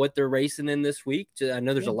matter what they're racing in this week? I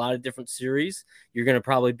know there's a lot of different series. You're going to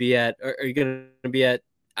probably be at, are you going to be at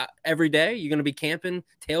every day? You're going to be camping,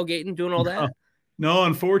 tailgating, doing all that? No,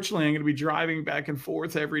 unfortunately, I'm going to be driving back and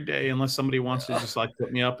forth every day unless somebody wants to just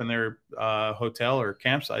put me up in their hotel or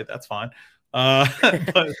campsite. That's fine. No,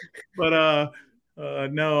 I'm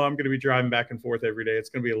going to be driving back and forth every day.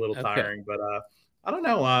 It's going to be a little tiring, but I don't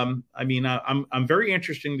know. I'm very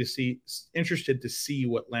interested to see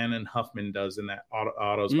what Landon Huffman does in that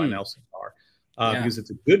Autos by Nelson car because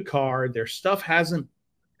it's a good car. Their stuff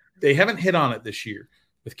they haven't hit on it this year.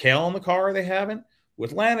 With Kale in the car, they haven't.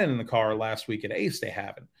 With Landon in the car last week at Ace, they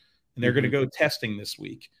haven't. And they're going to go testing this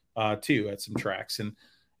week too at some tracks.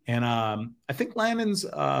 And I think Landon's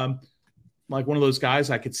like one of those guys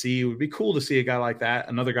I could see. It would be cool to see a guy like that,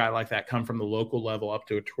 another guy like that come from the local level up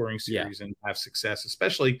to a touring series and have success,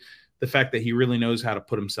 especially the fact that he really knows how to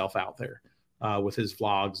put himself out there with his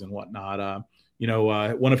vlogs and whatnot.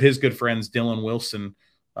 One of his good friends, Dylan Wilson,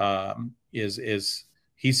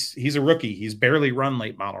 he's a rookie. He's barely run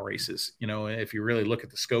late model races, if you really look at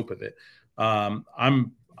the scope of it. I'm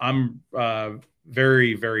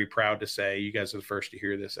very, very proud to say, you guys are the first to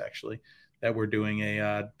hear this actually, that we're doing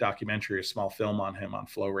a documentary, a small film on him on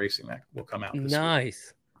Flow Racing that will come out this week.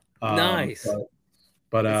 Nice.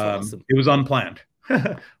 But awesome. It was unplanned.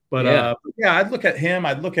 I'd look at him.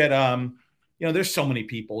 I'd look at, there's so many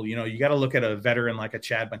people. You got to look at a veteran like a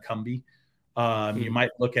Chad McCumbee. You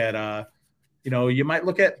might look at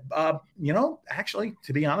actually,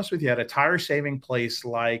 to be honest with you, at a tire saving place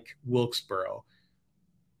like Wilkesboro,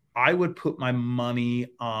 I would put my money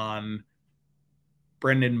on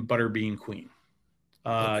Brendan Butterbean Queen.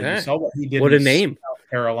 You saw what he did. What a name! South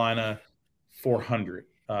Carolina 400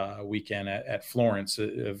 weekend at Florence,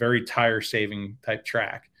 a very tire saving type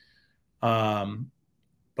track.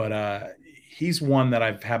 But he's one that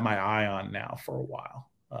I've had my eye on now for a while,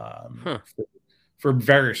 for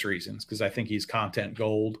various reasons, because I think he's content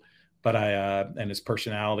gold. But and his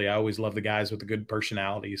personality, I always love the guys with the good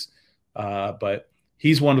personalities. But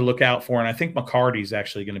he's one to look out for, and I think McCarty's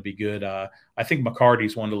actually going to be good. I think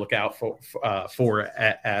McCarty's one to look out for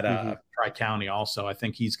at Tri-County also. I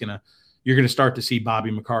think you're going to start to see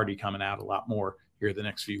Bobby McCarty coming out a lot more here the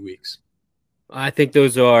next few weeks. I think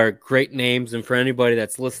those are great names, and for anybody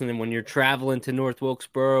that's listening, when you're traveling to North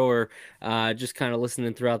Wilkesboro or just kind of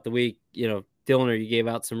listening throughout the week, Dillner, you gave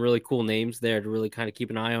out some really cool names there to really kind of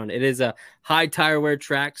keep an eye on. It is a high tire wear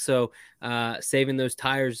track, so saving those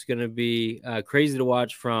tires is going to be crazy to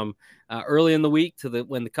watch from early in the week to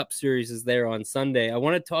when the Cup Series is there on Sunday. I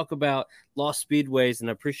want to talk about Lost Speedways, and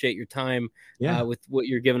I appreciate your time with what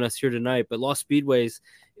you're giving us here tonight. But Lost Speedways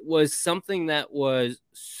was something that was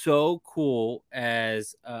so cool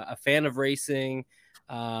as a fan of racing,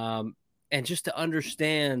 and just to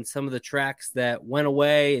understand some of the tracks that went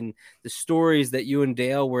away and the stories that you and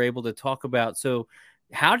Dale were able to talk about. So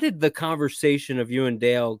how did the conversation of you and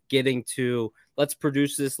Dale getting to, let's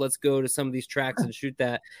produce this, let's go to some of these tracks and shoot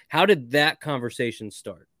that, how did that conversation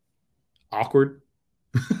start? Awkward.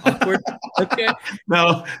 Okay.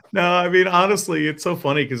 No, I mean, honestly, it's so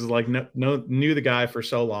funny because like knew the guy for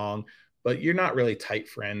so long, but you're not really tight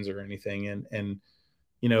friends or anything. And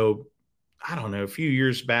I don't know, a few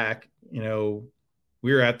years back, we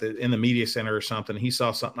were in the media center or something. He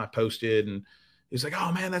saw something I posted and he was like,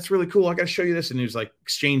 "Oh man, that's really cool. I got to show you this." And he was like,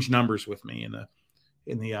 exchange numbers with me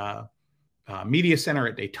in the media center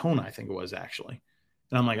at Daytona, I think it was actually.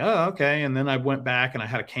 And I'm like, "Oh, okay." And then I went back and I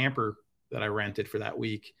had a camper that I rented for that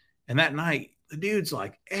week. And that night, the dude's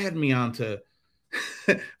like, add me onto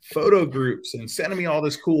photo groups and sending me all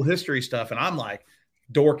this cool history stuff. And I'm like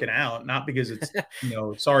dorking out, not because it's,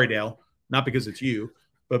 sorry, Dale, not because it's you,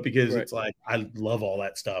 but because it's like, I love all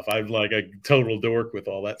that stuff. I'm like a total dork with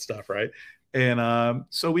all that stuff. Right. And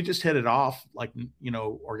so we just hit it off like,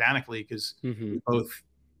 organically, because we both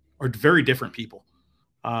are very different people.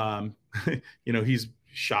 He's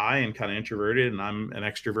shy and kind of introverted, and I'm an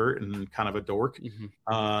extrovert and kind of a dork.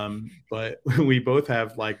 But we both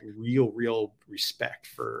have like real respect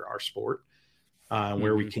for our sport,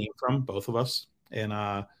 where we came from, both of us.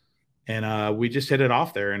 And we just hit it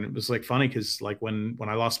off there. And it was like funny because like when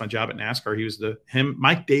I lost my job at NASCAR,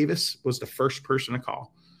 Mike Davis was the first person to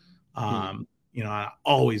call. I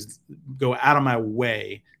always go out of my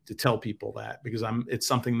way to tell people that because it's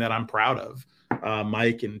something that I'm proud of.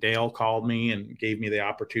 Mike and Dale called me and gave me the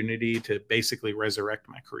opportunity to basically resurrect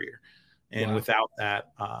my career. And without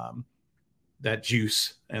that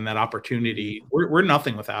juice and that opportunity, we're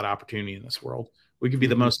nothing without opportunity in this world. We could be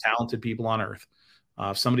the most talented people on earth.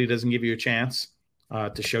 If somebody doesn't give you a chance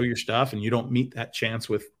to show your stuff and you don't meet that chance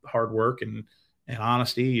with hard work and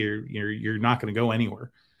honesty, you're not going to go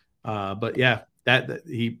anywhere. But yeah, that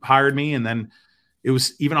he hired me, and then it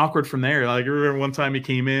was even awkward from there. Like I remember one time he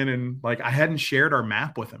came in and like I hadn't shared our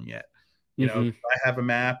map with him yet. I have a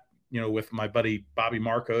map, with my buddy Bobby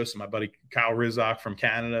Marcos and my buddy Kyle Rizak from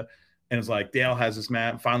Canada. And it's like, Dale has this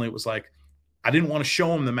map. And finally it was like, I didn't want to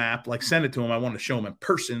show him the map, like send it to him. I wanted to show him in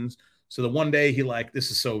person. So the one day he like,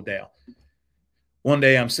 this is so Dale. One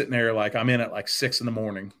day I'm sitting there, like I'm in at like 6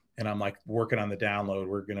 a.m. and I'm like working on the download.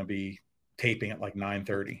 We're going to be taping at like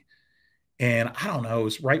 9:30. And I don't know, it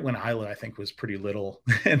was right when Isla, I think, was pretty little.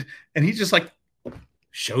 And he just like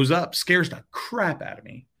shows up, scares the crap out of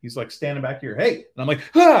me. He's like standing back here, hey. And I'm like,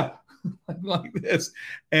 I'm like this.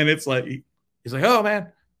 And it's like, he's like, oh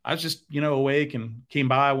man, I was just, awake and came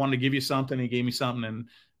by. I wanted to give you something. He gave me something.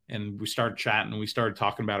 And we started chatting and we started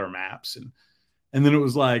talking about our maps. And then it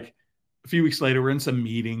was like a few weeks later, we're in some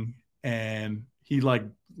meeting and he like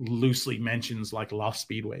loosely mentions like Lost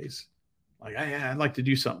Speedways. Like, I'd like to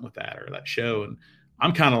do something with that or that show. And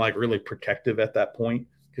I'm kind of like really protective at that point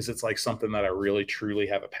because it's like something that I really, truly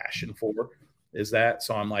have a passion for is that.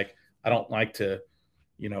 So I'm like, I don't like to,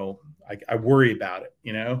 I worry about it,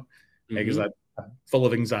 because I'm full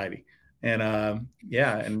of anxiety. And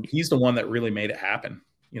and he's the one that really made it happen.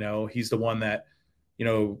 He's the one that,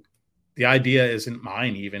 the idea isn't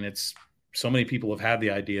mine even. It's so many people have had the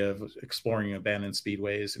idea of exploring abandoned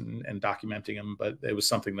speedways and documenting them, but it was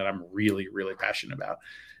something that I'm really, really passionate about.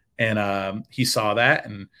 And he saw that,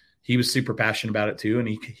 and he was super passionate about it too. And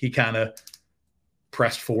he kind of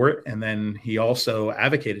pressed for it. And then he also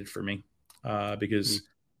advocated for me because,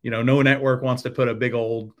 no network wants to put a big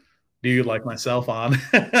old dude like myself on,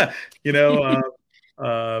 a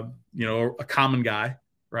common guy,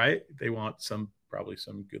 right? They want probably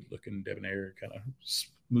some good looking debonair kind of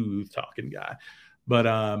smooth talking guy.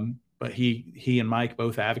 But he and Mike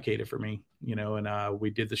both advocated for me, and we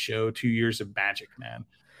did the show, 2 years of magic, man.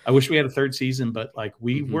 I wish we had a third season, but like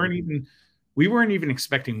we weren't even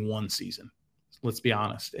expecting one season. Let's be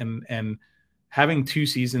honest. And having 2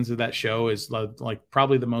 seasons of that show is like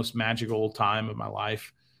probably the most magical time of my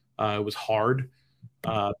life. It was hard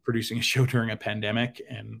producing a show during a pandemic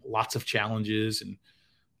and lots of challenges.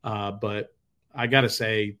 But I got to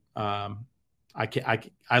say, I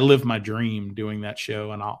live my dream doing that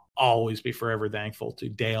show, and I'll always be forever thankful to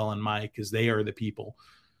Dale and Mike, because they are the people.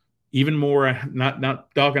 Even more,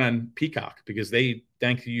 not dogging on Peacock, because they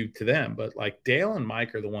thank you to them, but like Dale and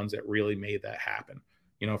Mike are the ones that really made that happen.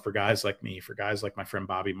 For guys like me, for guys like my friend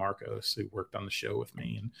Bobby Marcos, who worked on the show with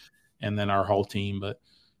me, and then our whole team. But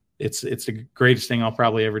it's the greatest thing I'll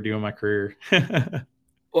probably ever do in my career.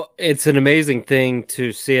 Well, it's an amazing thing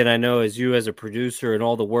to see it. I know as a producer and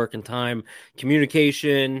all the work and time,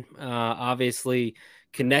 communication, obviously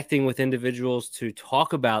connecting with individuals to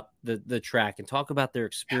talk about the track and talk about their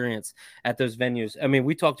experience at those venues. I mean,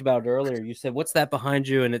 we talked about it earlier. You said, what's that behind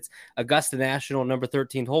you? And it's Augusta National, number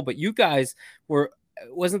 13th hole. But you guys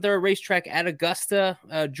wasn't there a racetrack at Augusta,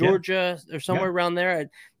 Georgia, or somewhere around there?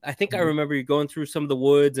 I think I remember you going through some of the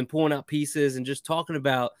woods and pulling out pieces and just talking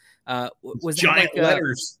about was giant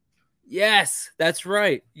letters. Yes, that's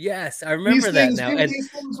right. Yes, I remember that now. And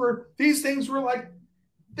these things were like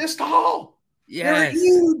this tall. Yes. They're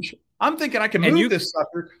huge. I'm thinking I can move this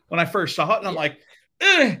sucker when I first saw it, and I'm like,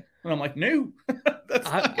 and I'm like, no.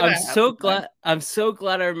 I'm so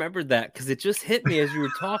glad I remembered that, because it just hit me as you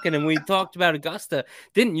were talking, and we talked about Augusta.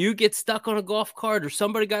 Didn't you get stuck on a golf cart, or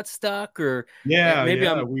somebody got stuck, or and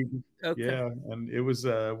it was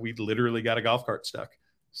we literally got a golf cart stuck.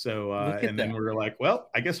 So then we were like, well,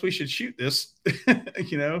 I guess we should shoot this.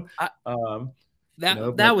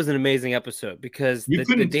 That was an amazing episode, because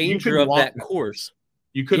the danger of that course.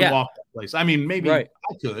 You couldn't walk that place. I mean, maybe I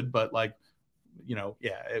could, but like,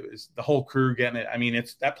 it was the whole crew getting it. I mean,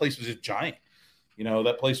 that place was just giant.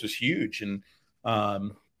 That place was huge, and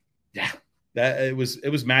that it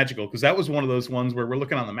was magical, because that was one of those ones where we're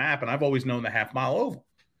looking on the map, and I've always known the half-mile oval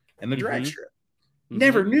and the drag strip.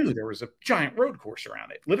 Never knew there was a giant road course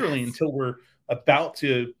around it, literally, until we're about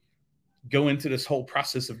to go into this whole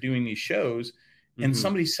process of doing these shows. And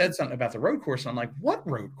somebody said something about the road course, and I'm like, what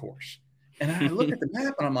road course? And I look at the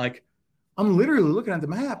map, and I'm like, I'm literally looking at the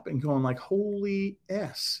map and going like, holy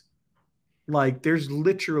S. Like, there's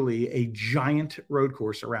literally a giant road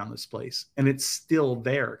course around this place, and it's still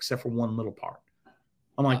there except for one little part.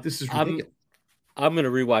 I'm like, this is ridiculous. I'm going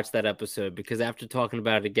to rewatch that episode, because after talking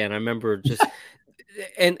about it again, I remember just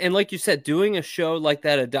and like you said, doing a show like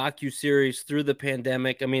that, a docu-series through the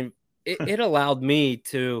pandemic. I mean, it allowed me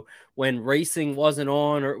to, when racing wasn't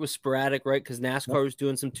on or it was sporadic, right? Because NASCAR was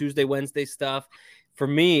doing some Tuesday, Wednesday stuff. For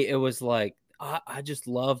me, it was like, I just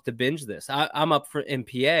love to binge this. I'm up for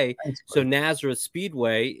MPA. So Nazareth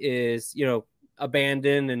Speedway is,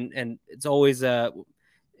 abandoned. And it's always, when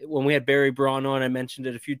we had Barry Braun on, I mentioned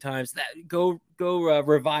it a few times, that go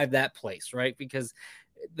revive that place, right? Because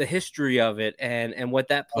the history of it and what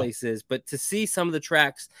that place is. But to see some of the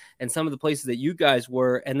tracks and some of the places that you guys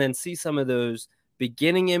were, and then see some of those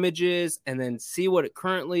beginning images, and then see what it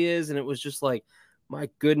currently is. And it was just like, my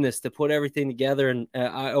goodness, to put everything together. And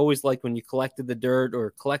I always liked when you collected the dirt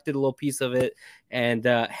or collected a little piece of it and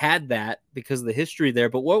had that, because of the history there.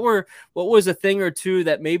 But what was a thing or two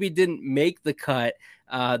that maybe didn't make the cut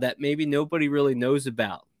that maybe nobody really knows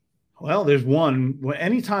about? Well, there's one.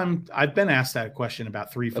 Anytime I've been asked that question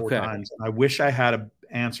about 3-4 times, and I wish I had an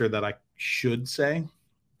answer that I should say,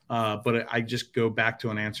 but I just go back to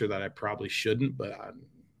an answer that I probably shouldn't. But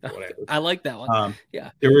whatever. I like that one.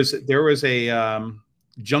 There was a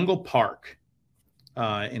Jungle Park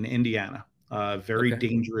in Indiana, very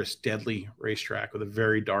dangerous, deadly racetrack with a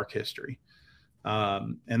very dark history.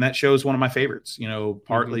 And that show is one of my favorites.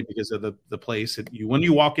 Partly because of the place. When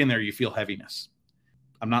you walk in there, you feel heaviness.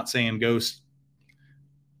 I'm not saying ghost.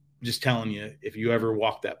 I'm just telling you, if you ever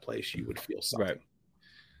walk that place, you would feel something.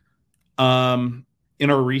 Right. In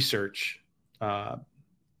our research, my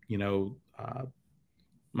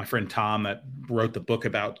friend Tom that wrote the book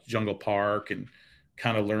about Jungle Park and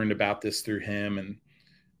kind of learned about this through him and,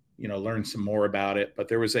 learned some more about it. But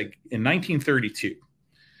there was in 1932,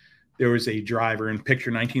 there was a driver, and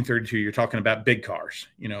picture 1932, you're talking about big cars,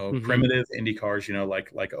 primitive Indy cars,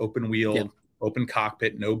 like open wheel, open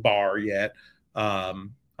cockpit, no bar yet, no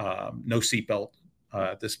seatbelt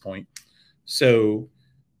at this point. So,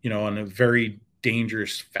 on a very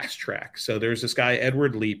dangerous fast track. So there's this guy,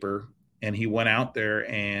 Edward Leeper, and he went out there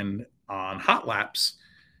and on hot laps,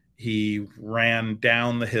 he ran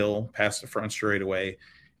down the hill past the front straightaway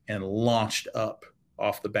and launched up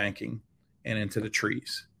off the banking and into the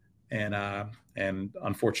trees, and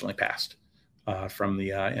unfortunately passed from the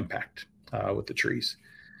impact with the trees.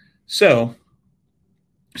 So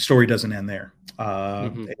story doesn't end there.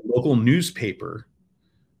 A local newspaper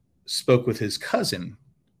spoke with his cousin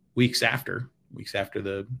weeks after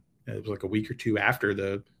it was like a week or two after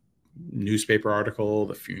the newspaper article,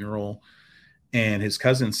 the funeral. And his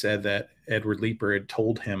cousin said that Edward Leeper had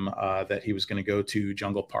told him that he was going to go to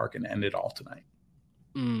Jungle Park and end it all tonight.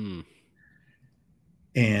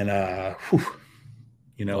 And, wow.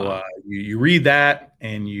 You read that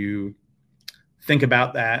and you think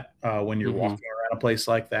about that when you're walking around a place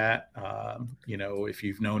like that. If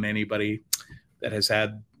you've known anybody that has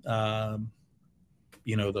had, those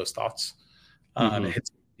thoughts, it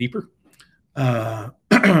hits deeper.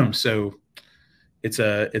 So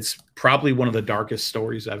it's probably one of the darkest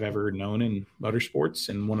stories I've ever known in motorsports,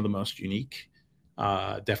 and one of the most unique,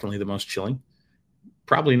 definitely the most chilling.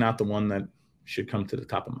 Probably not the one that should come to the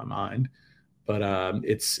top of my mind, but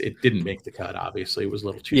it didn't make the cut. Obviously, it was a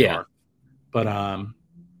little too dark. But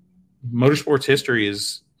motorsports history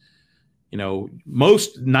is,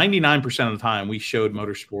 most 99% of the time we showed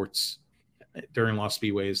motorsports during Lost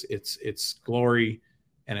Speedways. It's glory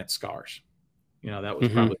and its scars. That was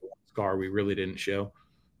probably the scar we really didn't show,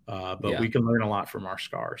 but we can learn a lot from our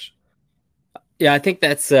scars. Yeah, I think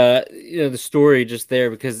that's the story just there,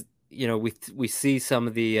 because we see some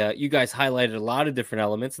of the you guys highlighted a lot of different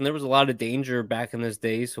elements, and there was a lot of danger back in those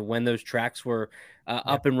days. So when those tracks were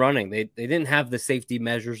up and running, they didn't have the safety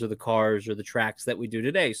measures of the cars or the tracks that we do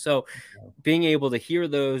today. So being able to hear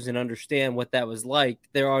those and understand what that was like,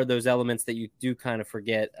 there are those elements that you do kind of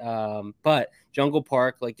forget. But Jungle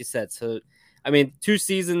Park, like you said, so I mean, 2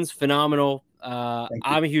 seasons, phenomenal.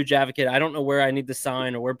 I'm a huge advocate. I don't know where I need to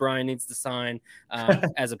sign or where Brian needs to sign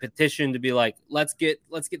as a petition to be like, let's get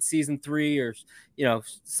season 3 or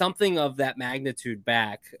something of that magnitude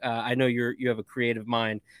back. I know you have a creative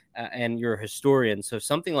mind and you're a historian, so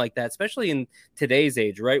something like that, especially in today's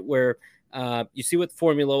age, right, where you see what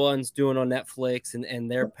Formula One's doing on Netflix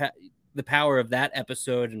and the power of that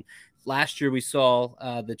episode. And last year we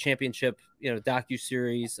saw the championship,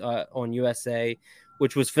 docuseries on USA,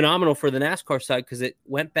 which was phenomenal for the NASCAR side because it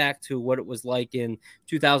went back to what it was like in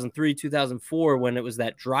 2003, 2004, when it was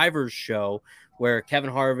that driver's show where Kevin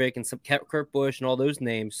Harvick and some Kurt Busch and all those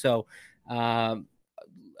names. So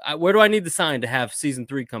where do I need to sign to have season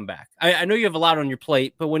 3 come back? I know you have a lot on your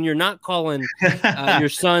plate, but when you're not calling your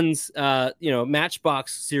son's,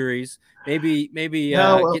 Matchbox series, maybe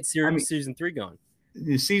get season 3 going.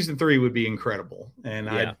 Season 3 would be incredible. And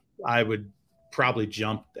I would probably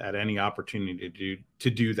jump at any opportunity to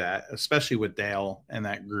do that, especially with Dale and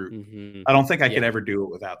that group. I don't think I could ever do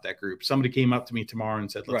it without that group. Somebody came up to me tomorrow and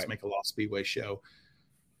said, let's make a Lost Speedway show.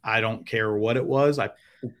 I don't care what it was. I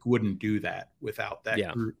wouldn't do that without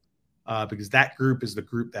that group, because that group is the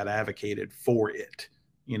group that advocated for it,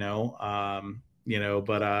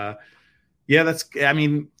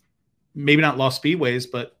 maybe not Lost Speedways,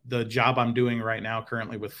 but the job I'm doing right now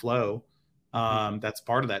currently with Flow, that's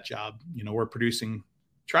part of that job. We're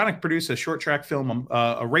trying to produce a short track film,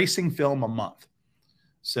 a racing film a month.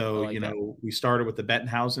 So, we started with the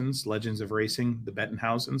Bettenhausens, Legends of Racing, the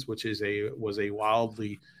Bettenhausens, which was a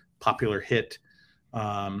wildly popular hit.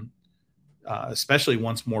 Especially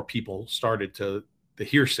once more people the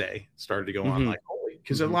hearsay started to go on, like, holy,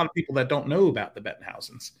 because there's a lot of people that don't know about the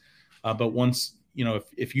Bettenhausens. But once,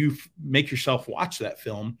 if you make yourself watch that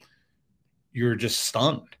film, you're just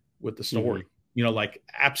stunned with the story, like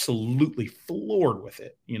absolutely floored with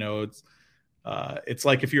it. It's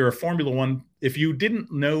like if you're a Formula One, if you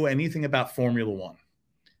didn't know anything about Formula One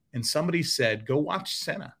and somebody said, go watch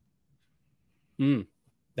Senna,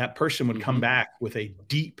 that person would come back with a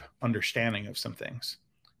deep understanding of some things.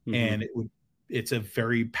 And it's a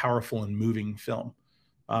very powerful and moving film.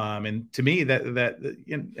 And to me,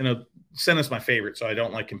 Senna's my favorite, so I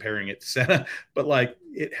don't like comparing it to Senna, but like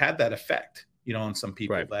it had that effect, on some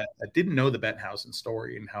people that didn't know the Bettenhausen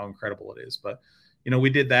story and how incredible it is. But, we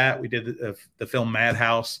did that. We did the film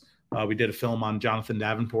Madhouse. We did a film on Jonathan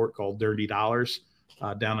Davenport called Dirty Dollars.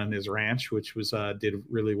 down on his ranch, which was did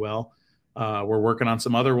really well. We're working on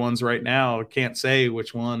some other ones right now. Can't say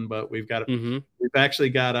which one, but we've actually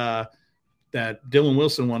got that Dylan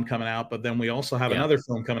Wilson one coming out, but then we also have another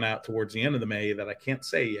film coming out towards the end of the May that I can't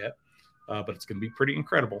say yet, but it's going to be pretty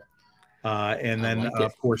incredible. And then,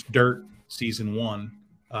 of course, Dirt season 1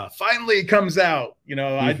 finally comes out.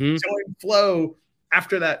 I joined Flow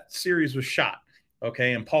after that series was shot.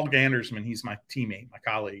 Okay. And Paul Gandersman, he's my teammate, my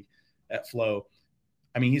colleague at Flow.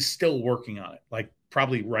 I mean, he's still working on it, like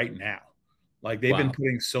probably right now. Like they've been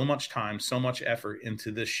putting so much time, so much effort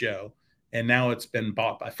into this show. And now it's been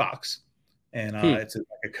bought by Fox. And it's like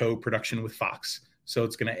a co-production with Fox. So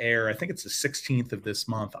it's going to air, I think it's the 16th of this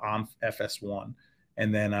month on FS1.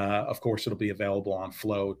 And then, of course, it'll be available on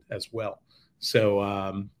Flow as well. So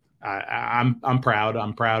I'm proud.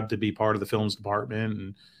 I'm proud to be part of the films department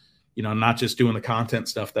and, not just doing the content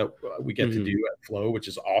stuff that we get to do at Flow, which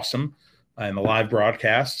is awesome, and the live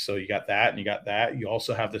broadcast. So you got that and you got that. You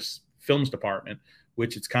also have this films department,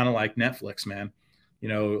 which it's kind of like Netflix, man. You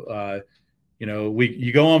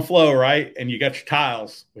go on Flow, right? And you got your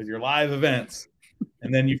tiles with your live events.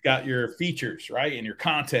 And then you've got your features, right? And your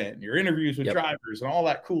content, and your interviews with drivers and all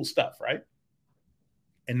that cool stuff, right?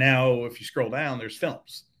 And now if you scroll down, there's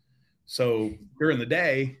films. So during the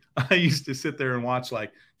day, I used to sit there and watch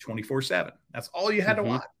like 24/7. That's all you had to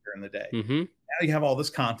watch during the day. Now you have all this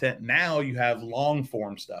content. Now you have long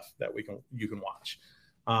form stuff that you can watch.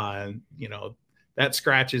 That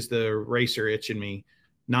scratches the racer itch in me,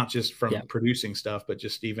 not just from producing stuff, but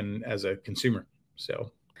just even as a consumer.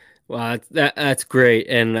 So. Well, that's great.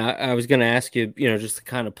 And I was going to ask you, just to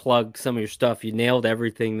kind of plug some of your stuff. You nailed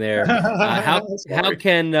everything there. How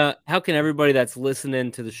can everybody that's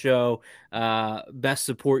listening to the show best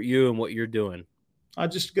support you and what you're doing?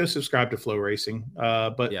 Just go subscribe to Flow Racing.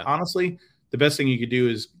 But honestly, the best thing you could do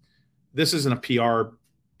is, this isn't a PR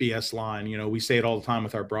BS line. We say it all the time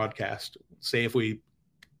with our broadcast. Say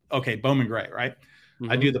Bowman Gray, right?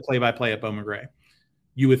 I do the play-by-play at Bowman Gray.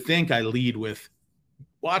 You would think I lead with,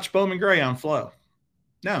 watch Bowman Gray on Flow.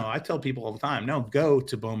 No, I tell people all the time, no, go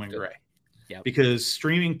to Bowman Gray. Because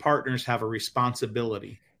streaming partners have a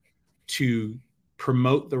responsibility to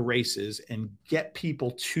promote the races and get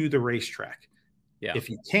people to the racetrack. If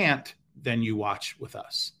you can't, then you watch with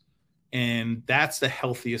us. And that's the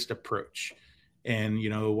healthiest approach. And,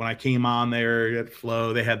 when I came on there at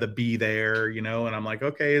Flow, they had the be there, and I'm like,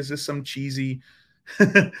 okay, is this some cheesy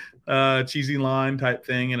line type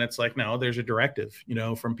thing? And it's like, no, there's a directive,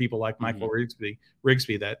 from people like Michael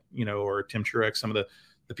Rigsby that, or Tim Truex, some of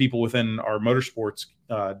the people within our motorsports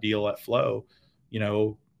deal at Flow,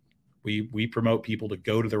 we promote people to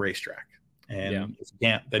go to the racetrack, and if you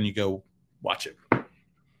can't, then you go watch it.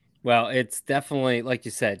 Well, it's definitely, like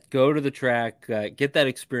you said, go to the track, get that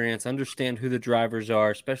experience, understand who the drivers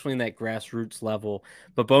are, especially in that grassroots level.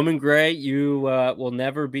 But Bowman Gray, you will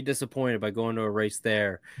never be disappointed by going to a race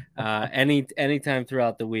there anytime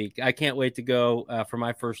throughout the week. I can't wait to go for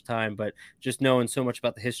my first time, but just knowing so much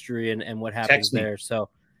about the history and what happens there. So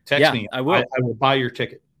text me. I will. I will buy your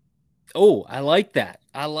ticket. Oh, I like that.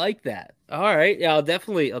 All right. Yeah, I'll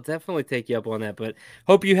definitely take you up on that. But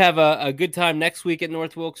hope you have a good time next week at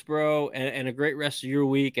North Wilkesboro and a great rest of your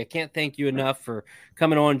week. I can't thank you enough for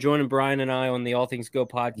coming on, joining Brian and I on the All Things Go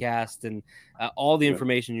podcast and all the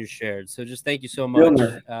information you shared. So just thank you so much.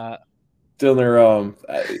 Dillner,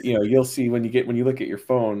 you'll see when you look at your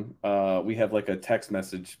phone, we have like a text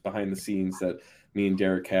message behind the scenes that me and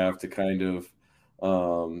Derek have to kind of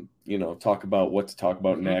talk about what to talk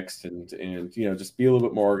about next and just be a little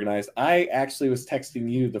bit more organized. I actually was texting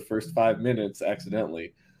you the first 5 minutes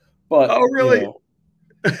accidentally, but oh really?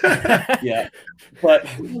 Yeah. But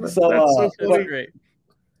so great.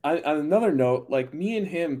 On another note, like me and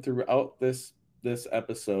him throughout this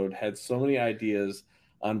episode had so many ideas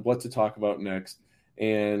on what to talk about next.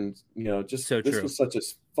 And, this was such a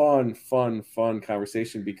fun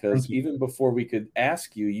conversation because even before we could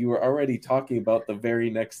ask you, you were already talking about the very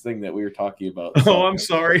next thing that we were talking about. So, I'm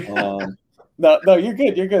sorry. No, you're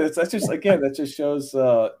good. You're good. That just shows,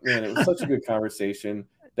 man, it was such a good conversation.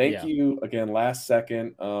 Thank you again. Last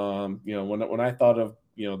second, when I thought of,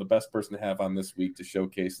 the best person to have on this week to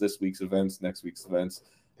showcase this week's events, next week's events,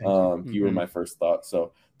 you were my first thought.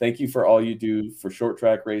 So thank you for all you do for short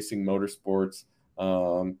track racing, motorsports.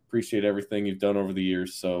 Appreciate everything you've done over the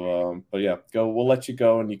years. So, we'll let you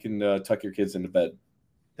go and you can tuck your kids into bed.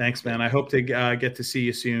 Thanks, man. I hope to get to see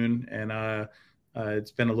you soon. And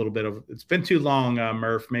it's been too long,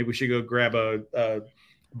 Murph. Maybe we should go grab a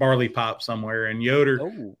barley pop somewhere. And Yoder,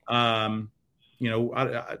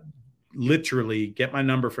 I literally get my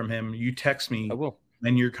number from him. You text me. I will.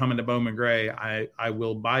 when you're coming to Bowman Gray, I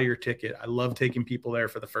will buy your ticket. I love taking people there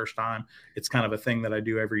for the first time. It's kind of a thing that I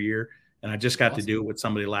do every year, and I just got to do it with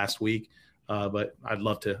somebody last week. But I'd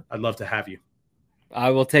love to have you. I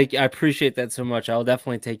appreciate that so much. I'll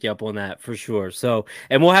definitely take you up on that for sure. So,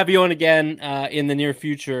 and we'll have you on again in the near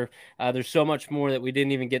future. There's so much more that we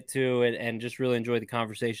didn't even get to, and just really enjoyed the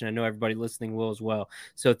conversation. I know everybody listening will as well.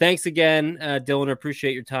 So thanks again, Dillner.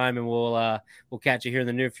 Appreciate your time, and we'll catch you here in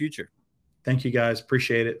the near future. Thank you guys.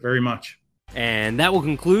 Appreciate it very much. And that will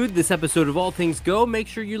conclude this episode of All Things Go. Make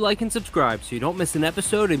sure you like and subscribe so you don't miss an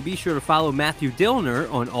episode, and be sure to follow Matthew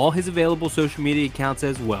Dillner on all his available social media accounts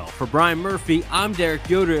as well. For Brian Murphy, I'm Derek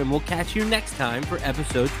Yoder, and we'll catch you next time for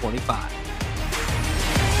episode 25.